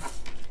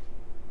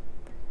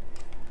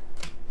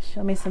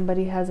 Show me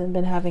somebody hasn't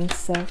been having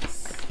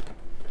sex.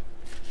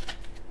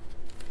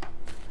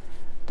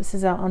 This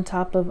is out on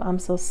top of I'm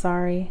so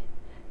sorry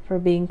for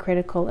being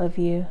critical of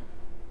you.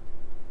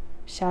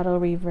 Shadow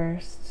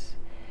reversed.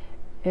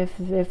 If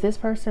this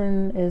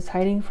person is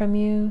hiding from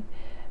you,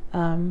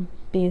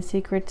 being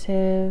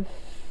secretive,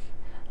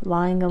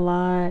 lying a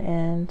lot,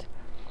 and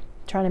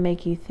trying to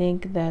make you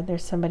think that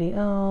there's somebody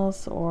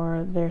else,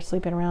 or they're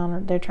sleeping around,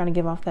 or they're trying to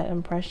give off that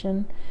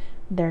impression,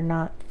 they're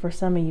not for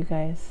some of you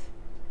guys.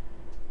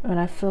 And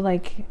I feel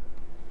like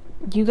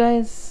you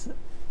guys,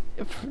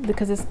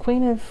 because this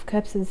Queen of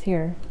Cups is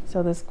here,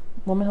 so this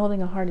woman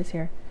holding a heart is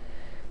here,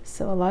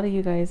 so a lot of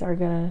you guys are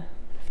gonna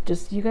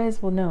just, you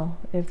guys will know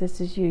if this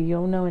is you.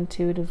 You'll know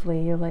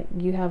intuitively. You're like,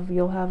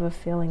 you'll have a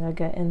feeling, a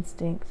gut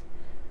instinct.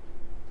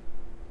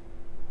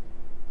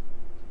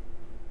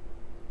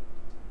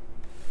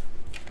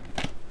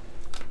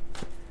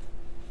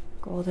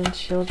 Golden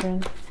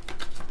children.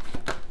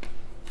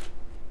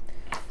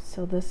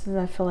 So this is,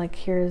 I feel like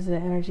here is the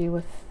energy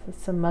with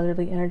some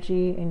motherly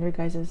energy in your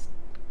guys'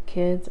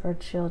 kids or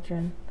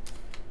children.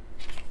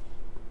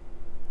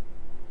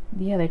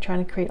 Yeah, they're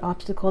trying to create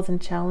obstacles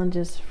and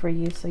challenges for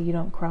you so you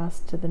don't cross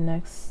to the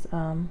next,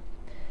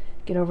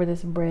 get over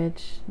this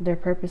bridge. They're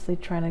purposely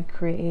trying to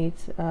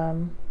create,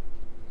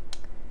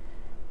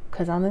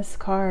 because on this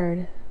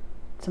card,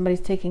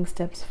 Somebody's taking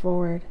steps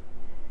forward.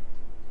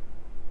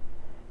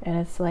 And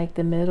it's like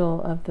the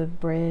middle of the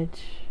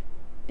bridge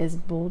is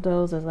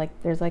bulldozed.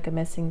 There's like a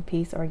missing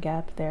piece or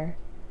gap there.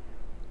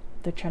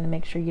 They're trying to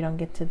make sure you don't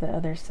get to the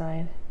other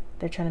side.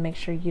 They're trying to make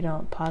sure you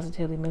don't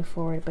positively move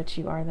forward, but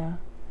you are though.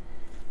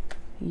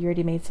 You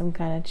already made some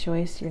kind of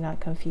choice. You're not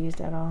confused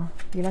at all.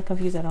 You're not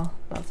confused at all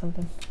about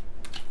something.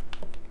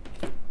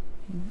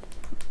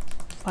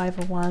 5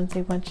 of Wands,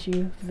 they want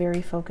you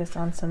very focused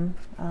on some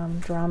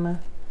drama.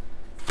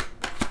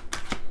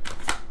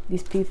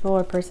 These people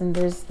or person,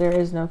 there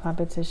is no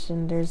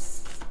competition.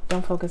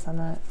 Don't focus on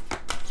that.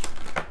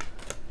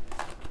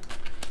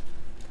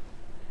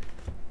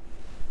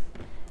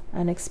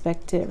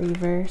 Unexpected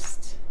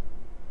reversed.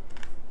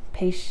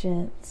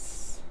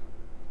 Patience.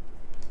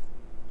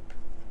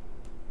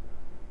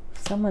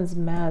 Someone's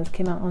mad. It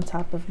came out on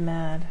top of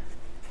mad.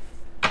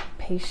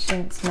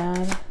 Patience,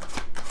 mad.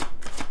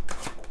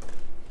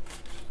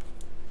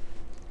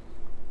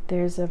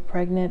 There's a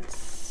pregnant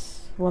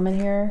woman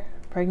here.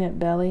 Pregnant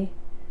belly.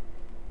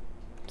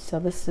 So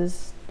this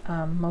is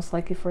most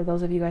likely for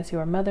those of you guys who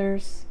are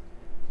mothers.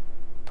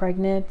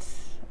 Pregnant.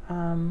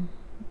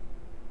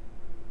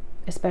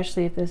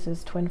 Especially if this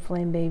is twin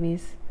flame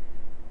babies.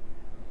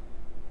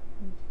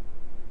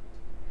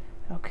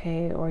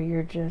 Okay, or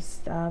you're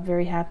just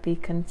very happy,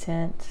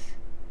 content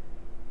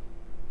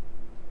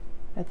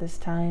at this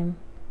time.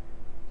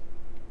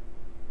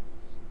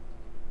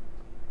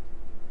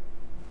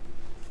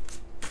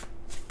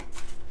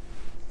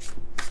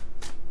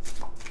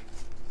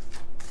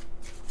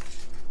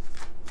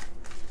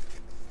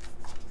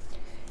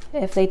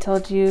 If they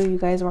told you you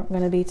guys weren't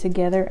going to be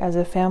together as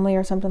a family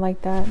or something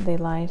like that, they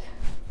lied.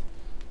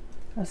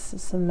 This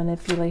is some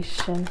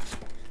manipulation.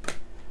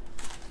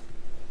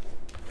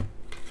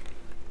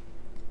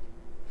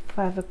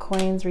 5 of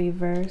Coins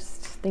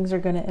reversed. Things are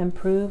going to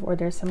improve, or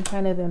there's some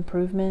kind of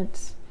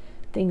improvement.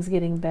 Things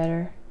getting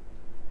better.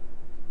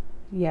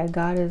 Yeah,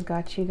 God has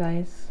got you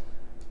guys.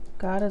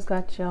 God has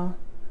got y'all.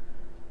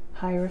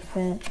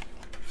 Hierophant.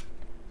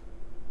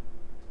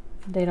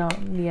 They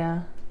don't,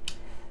 yeah.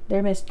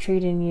 They're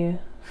mistreating you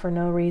for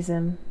no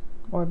reason,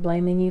 or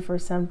blaming you for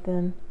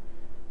something.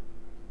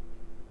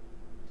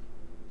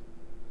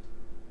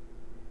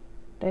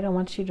 They don't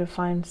want you to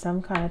find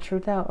some kind of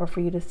truth out, or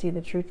for you to see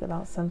the truth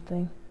about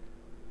something.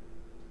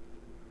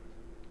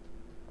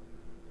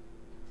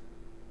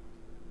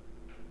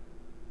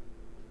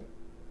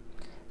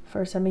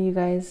 For some of you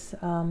guys,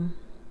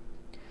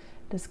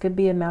 this could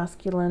be a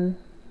masculine.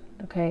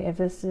 Okay, if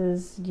this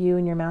is you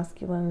and your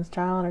masculine's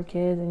child or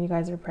kids and you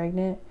guys are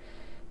pregnant,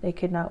 they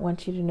could not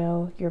want you to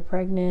know you're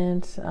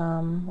pregnant,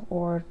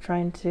 or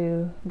trying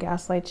to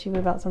gaslight you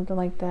about something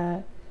like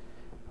that.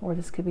 Or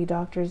this could be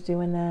doctors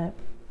doing that.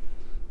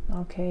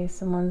 Okay,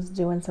 someone's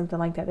doing something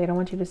like that. They don't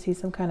want you to see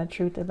some kind of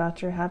truth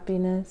about your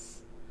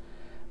happiness,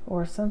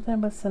 or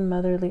something with some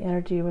motherly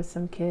energy with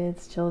some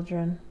kids,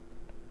 children,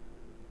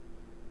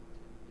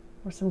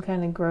 or some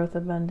kind of growth,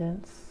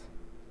 abundance.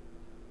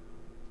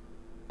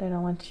 They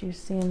don't want you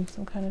seeing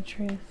some kind of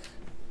truth.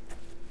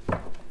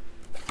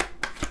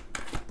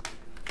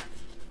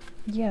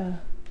 Yeah,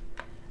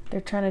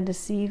 they're trying to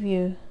deceive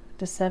you.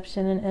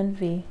 Deception and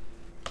envy.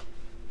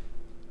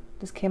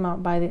 This came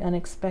out by the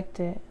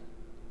unexpected.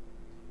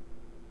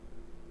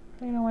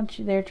 They don't want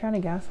you. They're trying to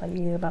gaslight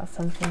you about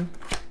something.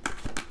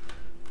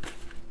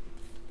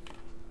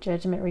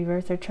 Judgment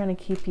reverse. They're trying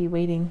to keep you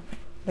waiting.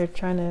 They're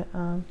trying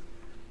to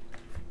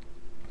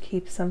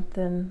keep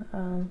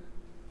something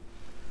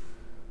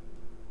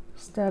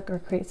stuck, or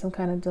create some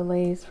kind of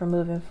delays for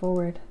moving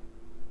forward.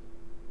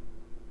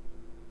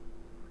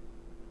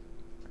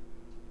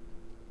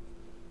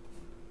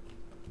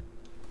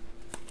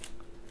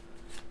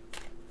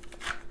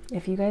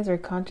 If you guys are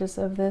conscious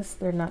of this,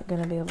 they're not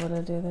going to be able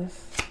to do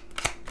this.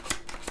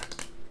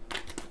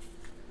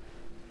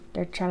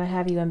 They're trying to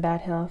have you in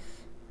bad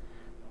health,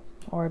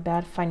 or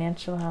bad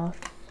financial health.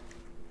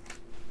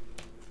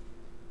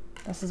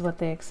 This is what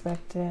they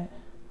expected.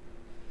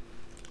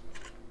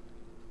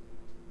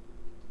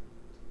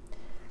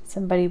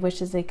 Somebody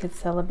wishes they could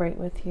celebrate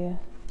with you.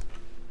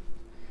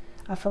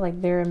 I feel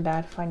like they're in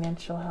bad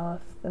financial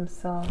health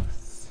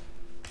themselves.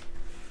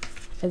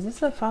 Is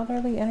this a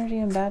fatherly energy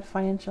in bad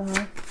financial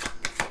health?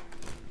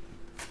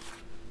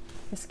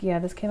 Yeah,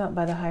 this came out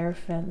by the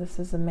Hierophant. This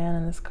is a man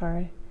in this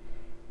card.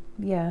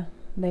 Yeah,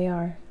 they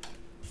are.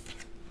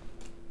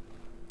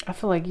 I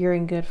feel like you're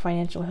in good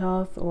financial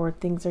health, or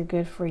things are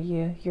good for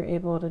you. You're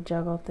able to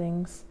juggle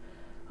things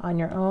on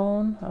your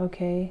own.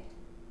 Okay.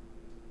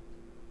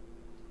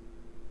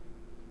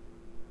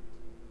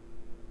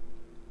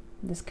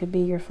 This could be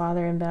your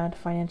father in bad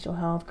financial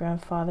health,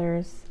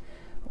 grandfathers,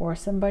 or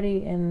somebody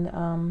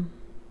in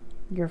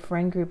your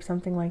friend group,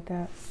 something like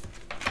that.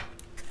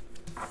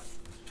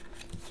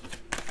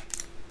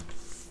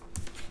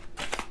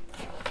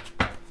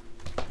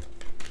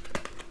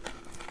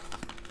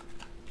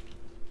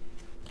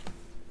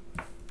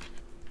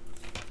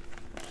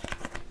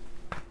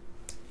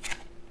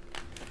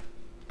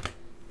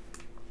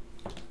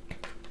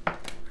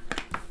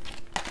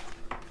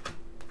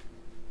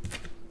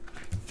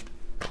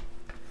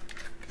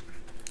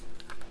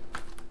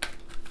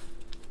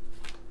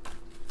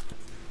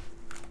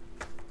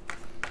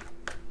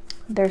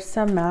 There's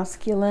some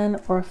masculine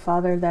or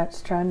father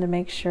that's trying to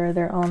make sure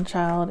their own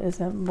child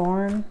isn't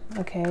born,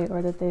 okay,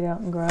 or that they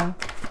don't grow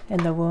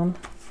in the womb.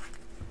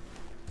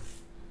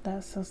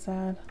 That's so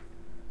sad.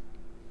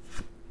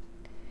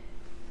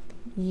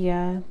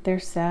 Yeah, they're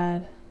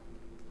sad.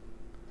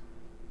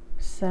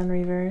 Sun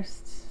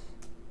reversed.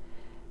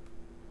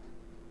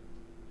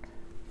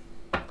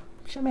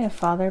 Show me a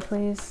father,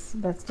 please,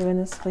 that's doing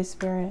this, Holy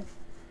Spirit.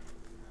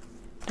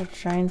 They're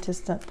trying to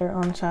stunt their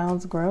own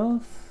child's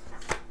growth.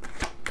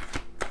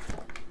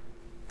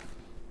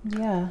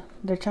 Yeah,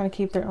 they're trying to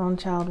keep their own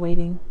child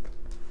waiting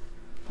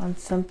on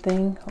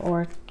something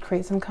or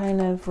create some kind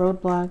of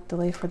roadblock,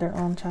 delay for their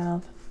own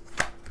child.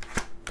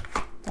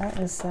 That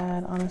is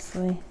sad,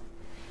 honestly.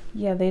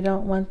 Yeah, they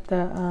don't want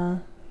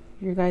the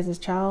your guys'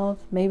 child.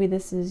 Maybe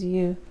this is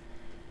you.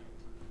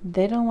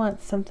 They don't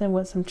want something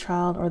with some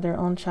child or their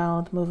own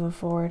child moving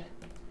forward,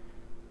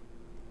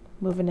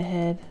 moving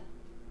ahead,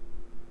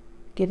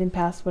 getting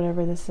past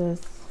whatever this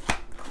is.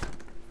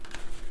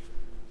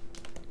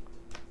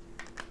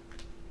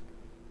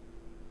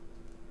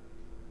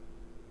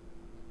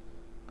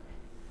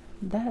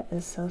 That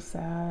is so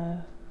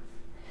sad.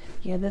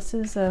 Yeah, this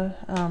is a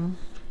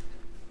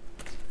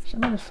show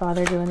me the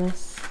father doing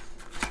this.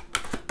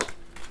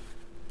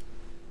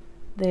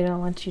 They don't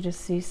want you to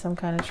see some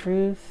kind of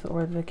truth,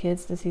 or the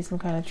kids to see some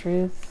kind of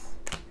truth.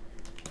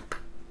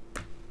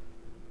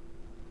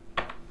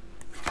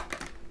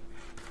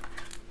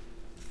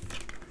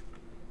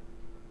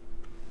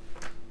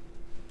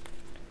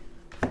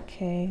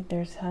 Okay,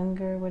 there's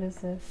hunger. What is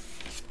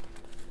this?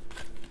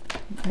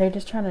 They're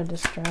just trying to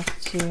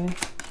distract you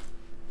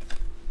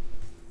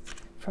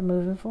from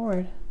moving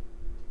forward.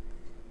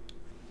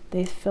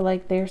 They feel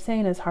like they're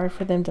saying it's hard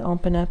for them to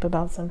open up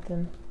about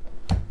something.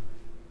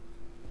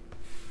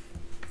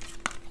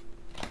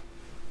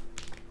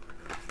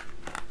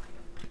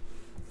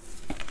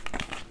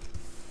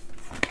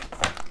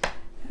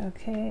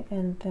 Okay,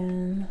 and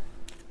then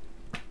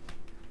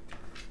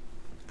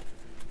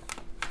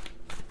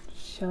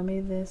show me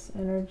this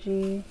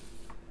energy.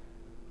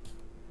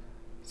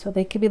 So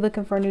they could be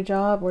looking for a new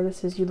job, or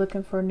this is you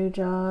looking for a new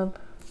job.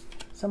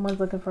 Someone's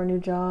looking for a new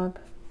job.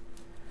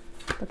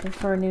 Looking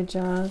for a new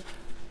job.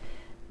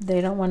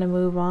 They don't want to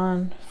move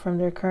on from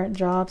their current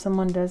job.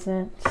 Someone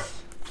doesn't.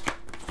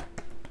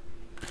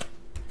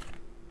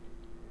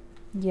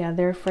 Yeah,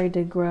 they're afraid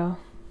to grow.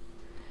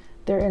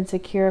 They're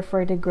insecure,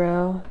 afraid to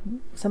grow.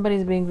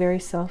 Somebody's being very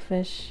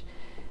selfish.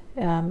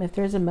 If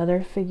there's a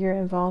mother figure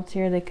involved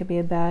here, they could be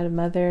a bad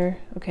mother.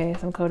 Okay,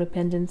 some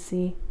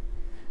codependency.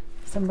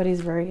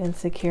 Somebody's very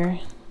insecure.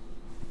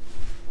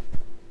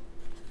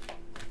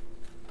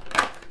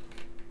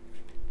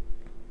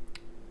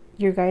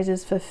 Your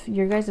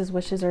guys'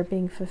 wishes are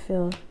being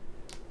fulfilled.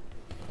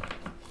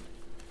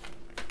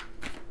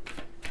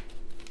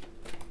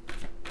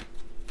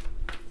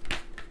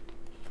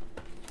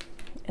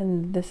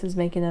 And this is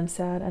making them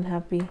sad,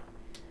 unhappy,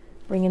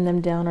 bringing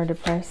them down or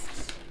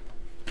depressed,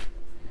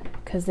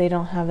 because they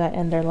don't have that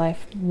in their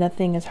life.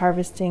 Nothing is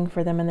harvesting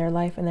for them in their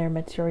life, in their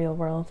material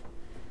world.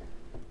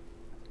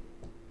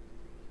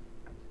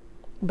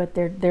 But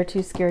they're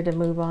too scared to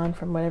move on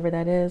from whatever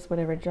that is,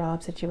 whatever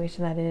job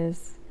situation that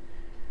is,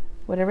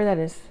 whatever that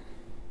is.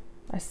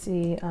 I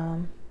see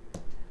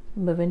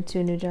moving to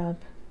a new job.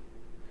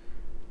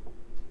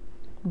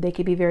 They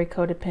could be very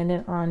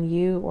codependent on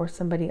you or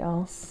somebody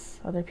else,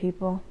 other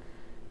people,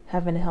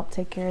 having to help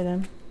take care of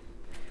them.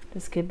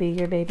 This could be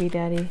your baby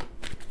daddy.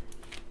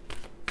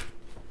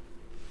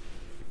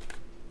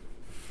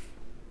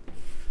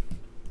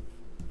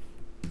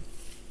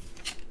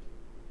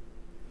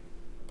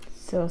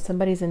 So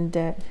somebody's in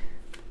debt.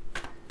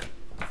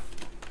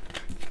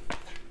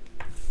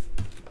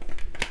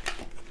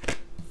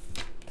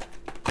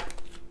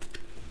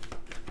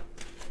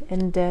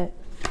 In debt.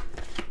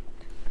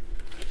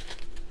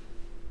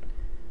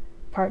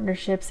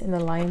 Partnerships and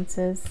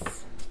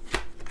alliances.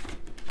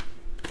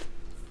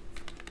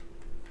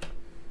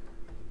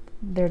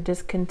 They're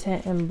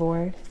discontent and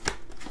bored.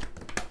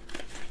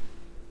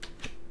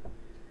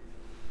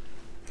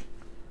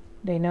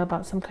 They know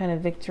about some kind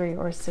of victory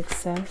or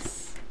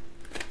success.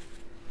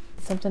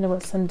 Something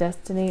about some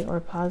destiny or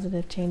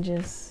positive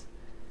changes.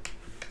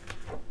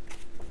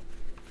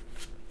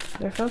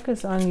 They're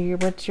focused on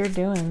what you're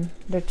doing.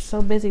 They're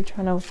so busy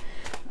trying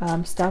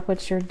to stop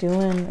what you're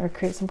doing or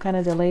create some kind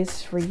of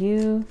delays for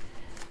you,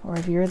 or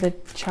if you're the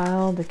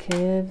child, the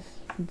kid,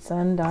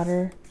 son,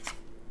 daughter.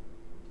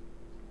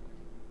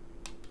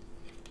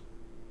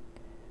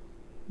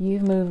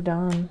 You've moved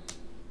on.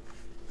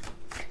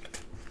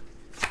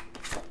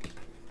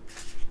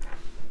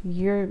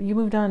 You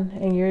moved on,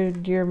 and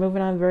you're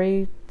moving on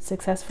very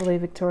successfully,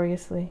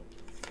 victoriously.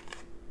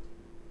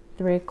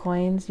 3 of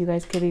Coins. You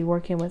guys could be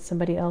working with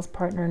somebody else,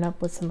 partnering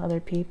up with some other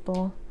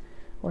people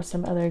or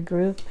some other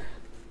group.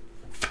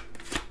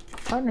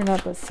 Partnering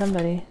up with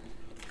somebody.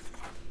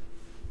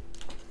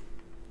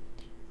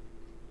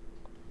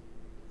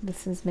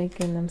 This is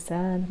making them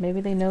sad.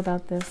 Maybe they know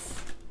about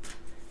this.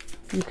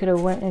 You could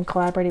have went and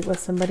collaborated with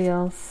somebody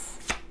else.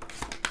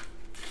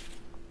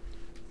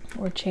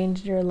 or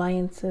changed your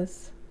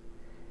alliances.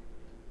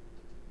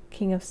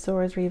 King of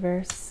Swords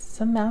reverse.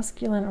 Some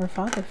masculine or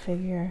father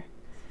figure.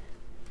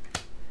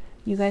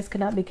 You guys could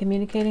not be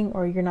communicating,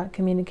 or you're not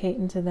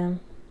communicating to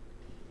them.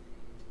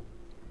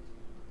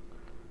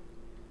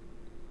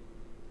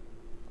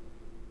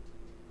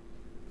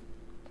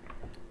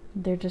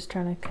 They're just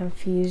trying to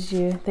confuse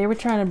you. They were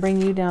trying to bring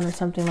you down or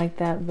something like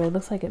that, but it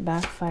looks like it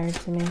backfired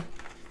to me.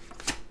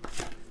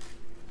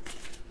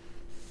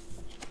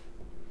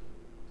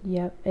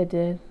 Yep, it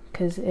did,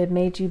 because it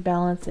made you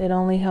balance. It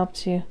only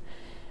helped you.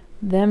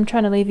 Them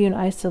trying to leave you in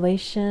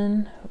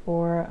isolation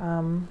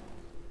or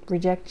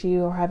reject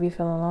you or have you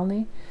feeling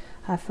lonely,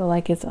 I feel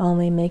like it's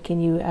only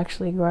making you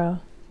actually grow.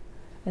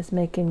 It's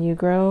making you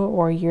grow,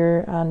 or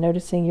you're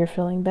noticing you're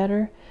feeling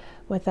better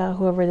without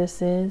whoever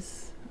this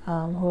is,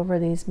 whoever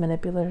these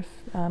manipulative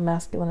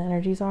masculine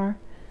energies are,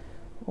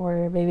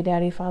 or baby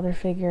daddy, father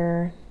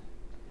figure.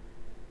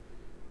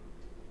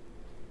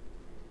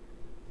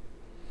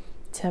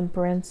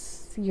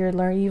 Temperance. You've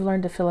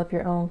learned to fill up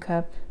your own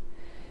cup.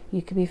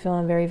 You could be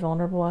feeling very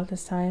vulnerable at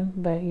this time,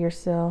 but you're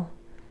still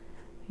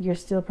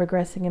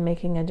progressing and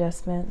making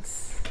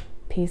adjustments.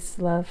 Peace,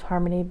 love,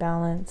 harmony,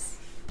 balance.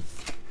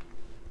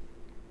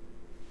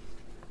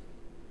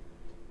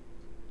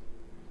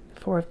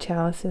 Four of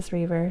Chalices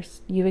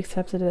reversed. You've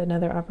accepted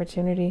another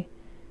opportunity.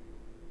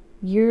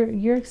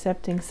 You're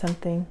accepting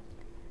something.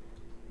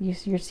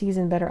 You're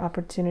seizing better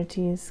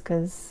opportunities,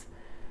 because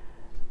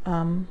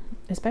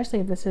especially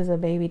if this is a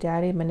baby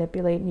daddy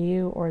manipulating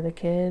you or the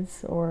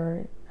kids,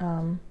 or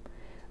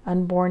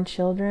unborn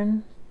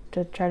children,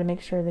 to try to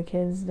make sure the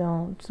kids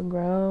don't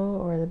grow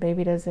or the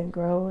baby doesn't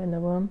grow in the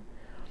womb.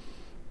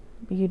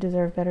 You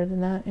deserve better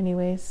than that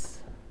anyways.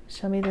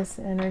 Show me this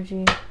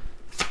energy.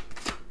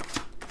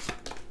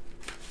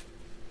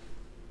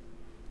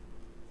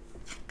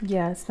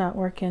 Yeah, it's not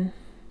working.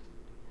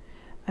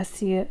 I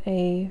see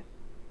a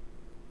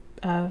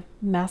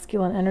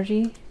masculine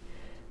energy,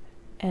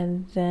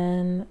 and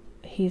then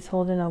he's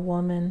holding a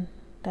woman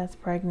that's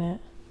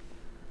pregnant.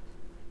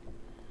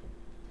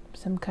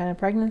 Some kind of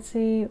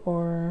pregnancy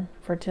or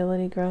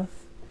fertility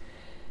growth.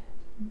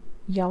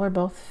 Y'all are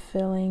both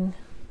feeling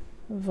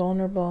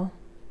vulnerable.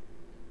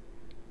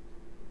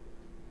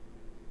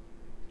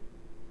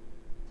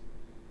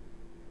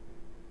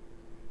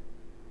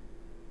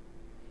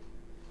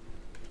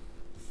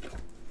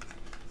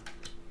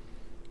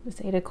 This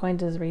Eight of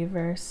Coins is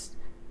reversed.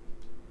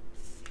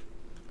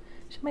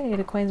 Should my Eight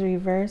of Coins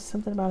reverse?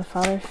 Something about a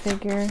father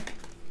figure.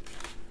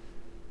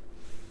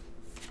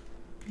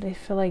 They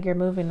feel like you're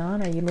moving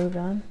on, or you moved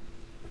on.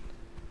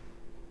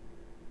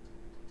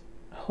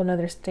 A whole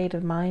nother state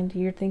of mind.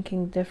 You're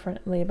thinking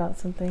differently about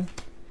something.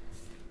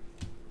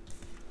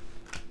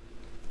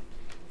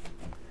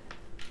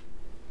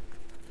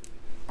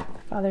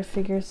 Father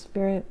figure,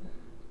 spirit.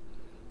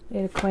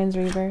 Eight of Coins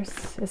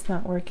reverse. It's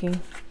not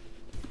working.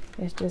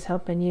 It's just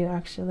helping you,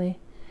 actually.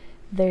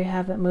 They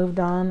haven't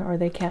moved on, or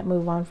they can't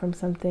move on from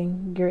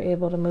something. You're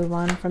able to move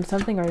on from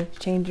something or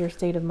change your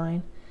state of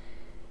mind.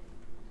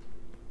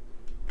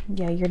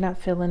 Yeah, you're not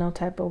feeling no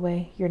type of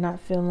way. You're not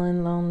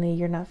feeling lonely.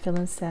 You're not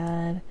feeling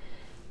sad.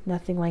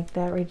 Nothing like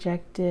that.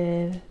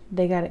 Rejected.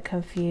 They got it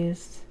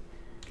confused.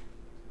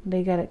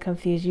 They got it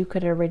confused. You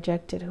could have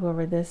rejected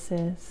whoever this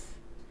is,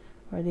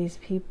 or these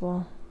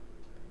people.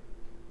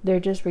 They're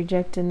just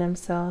rejecting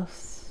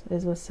themselves,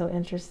 is what's so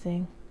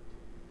interesting.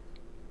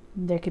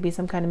 There could be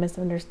some kind of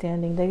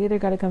misunderstanding. They either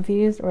got it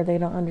confused, or they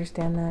don't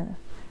understand that.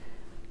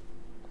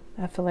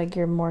 I feel like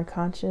you're more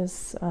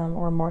conscious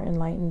or more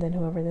enlightened than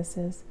whoever this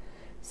is.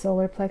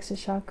 Solar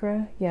plexus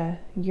chakra, yeah,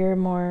 you're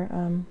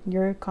more,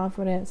 you're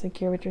confident,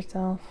 secure with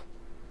yourself.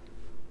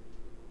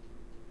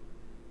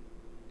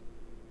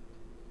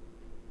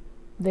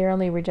 They're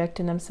only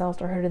rejecting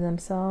themselves or hurting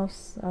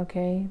themselves,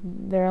 okay?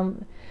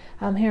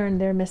 I'm hearing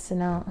they're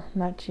missing out,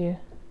 not you.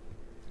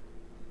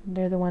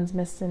 They're the ones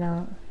missing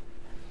out.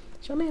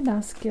 Show me a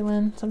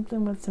masculine,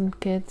 something with some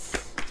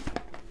kids.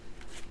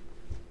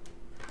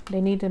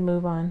 They need to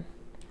move on.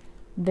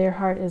 Their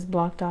heart is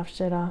blocked off,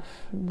 shut off.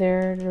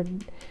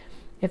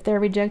 If they're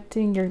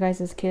rejecting your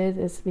guys' kid,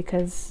 it's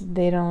because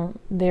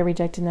they're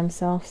rejecting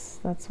themselves.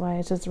 That's why.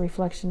 It's just a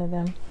reflection of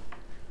them.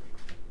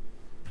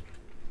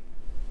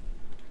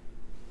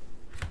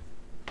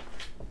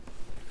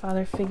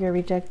 Father figure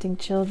rejecting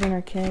children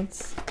or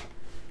kids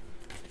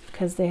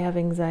because they have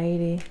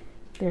anxiety.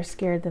 They're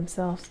scared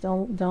themselves.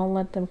 Don't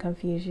let them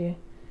confuse you.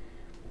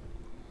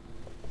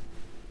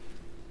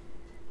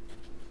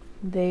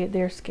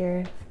 They're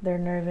scared. They're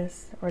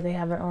nervous, or they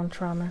have their own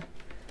trauma.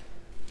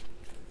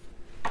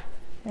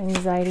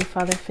 Anxiety,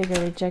 father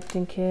figure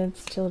rejecting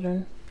kids,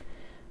 children.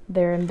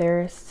 They're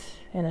embarrassed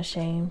and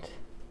ashamed.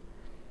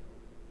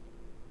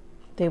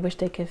 They wish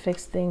they could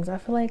fix things. I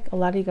feel like a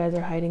lot of you guys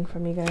are hiding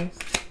from you guys.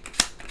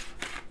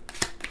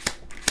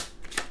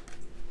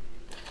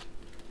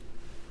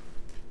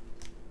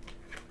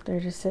 They're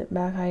just sitting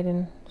back,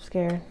 hiding,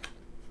 scared.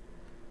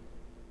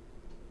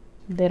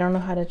 They don't know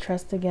how to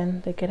trust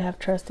again. They could have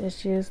trust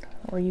issues,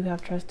 or you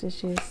have trust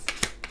issues.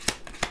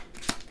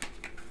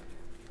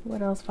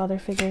 What else, father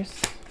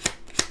figures?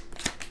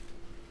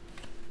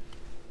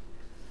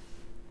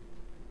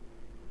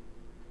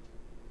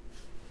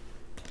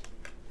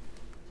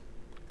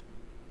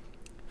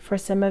 For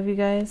some of you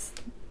guys,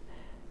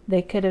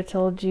 they could have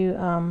told you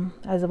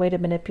as a way to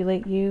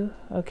manipulate you,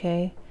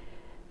 okay?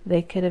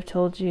 They could have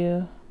told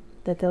you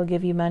that they'll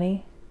give you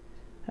money,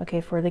 okay,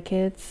 for the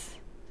kids,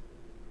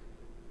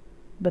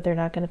 but they're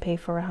not going to pay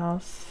for a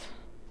house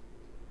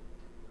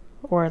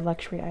or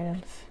luxury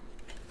items.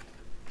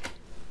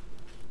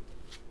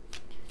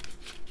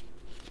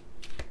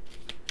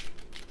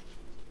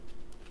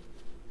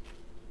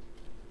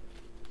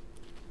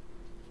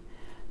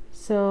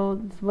 So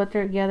what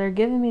they're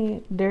giving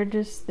me, they're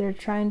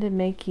trying to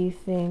make you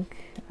think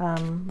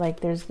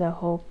like there's no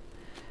hope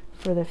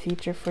for the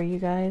future for you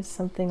guys,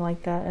 something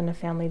like that in a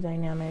family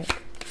dynamic.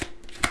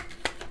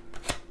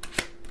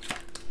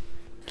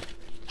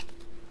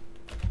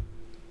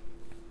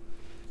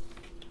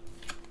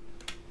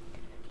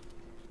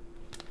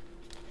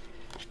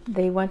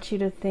 They want you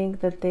to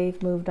think that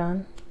they've moved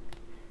on.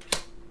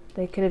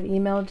 They could have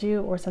emailed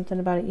you or something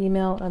about an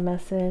email, a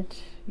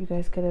message. You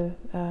guys could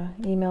have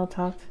emailed,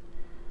 talked.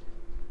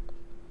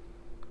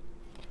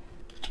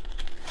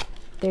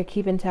 They're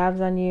keeping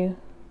tabs on you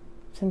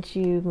since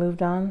you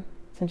moved on,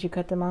 since you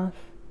cut them off.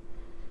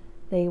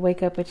 They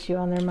wake up with you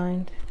on their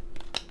mind.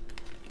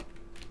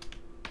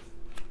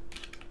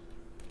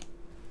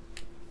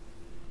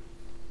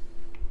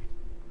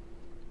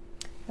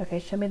 Okay,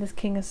 show me this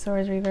King of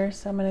Swords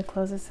reverse. I'm going to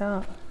close this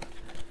out.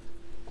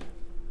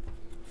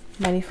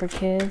 Money for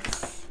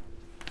kids.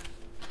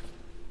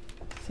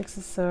 Six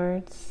of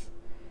Swords.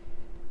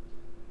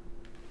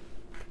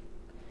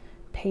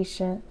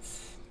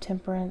 Patience.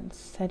 Temperance,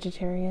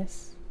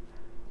 Sagittarius.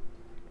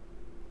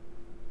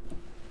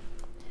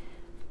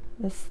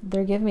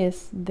 They're giving me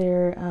this.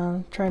 They're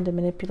trying to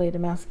manipulate a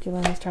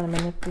masculine. He's trying to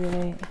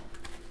manipulate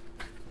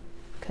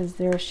because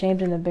they're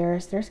ashamed and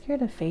embarrassed. They're scared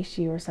to face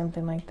you or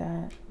something like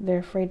that. They're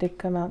afraid to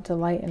come out to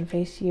light and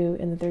face you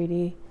in the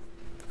 3D.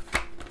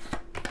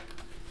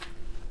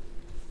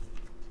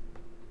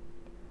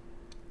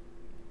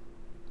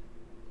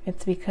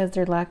 It's because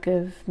their lack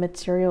of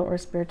material or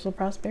spiritual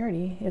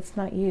prosperity. It's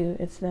not you,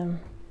 it's them.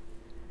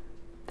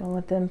 Don't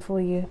let them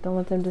fool you. Don't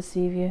let them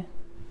deceive you.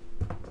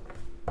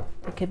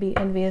 They could be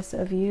envious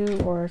of you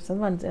or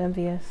someone's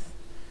envious.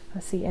 I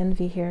see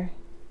envy here.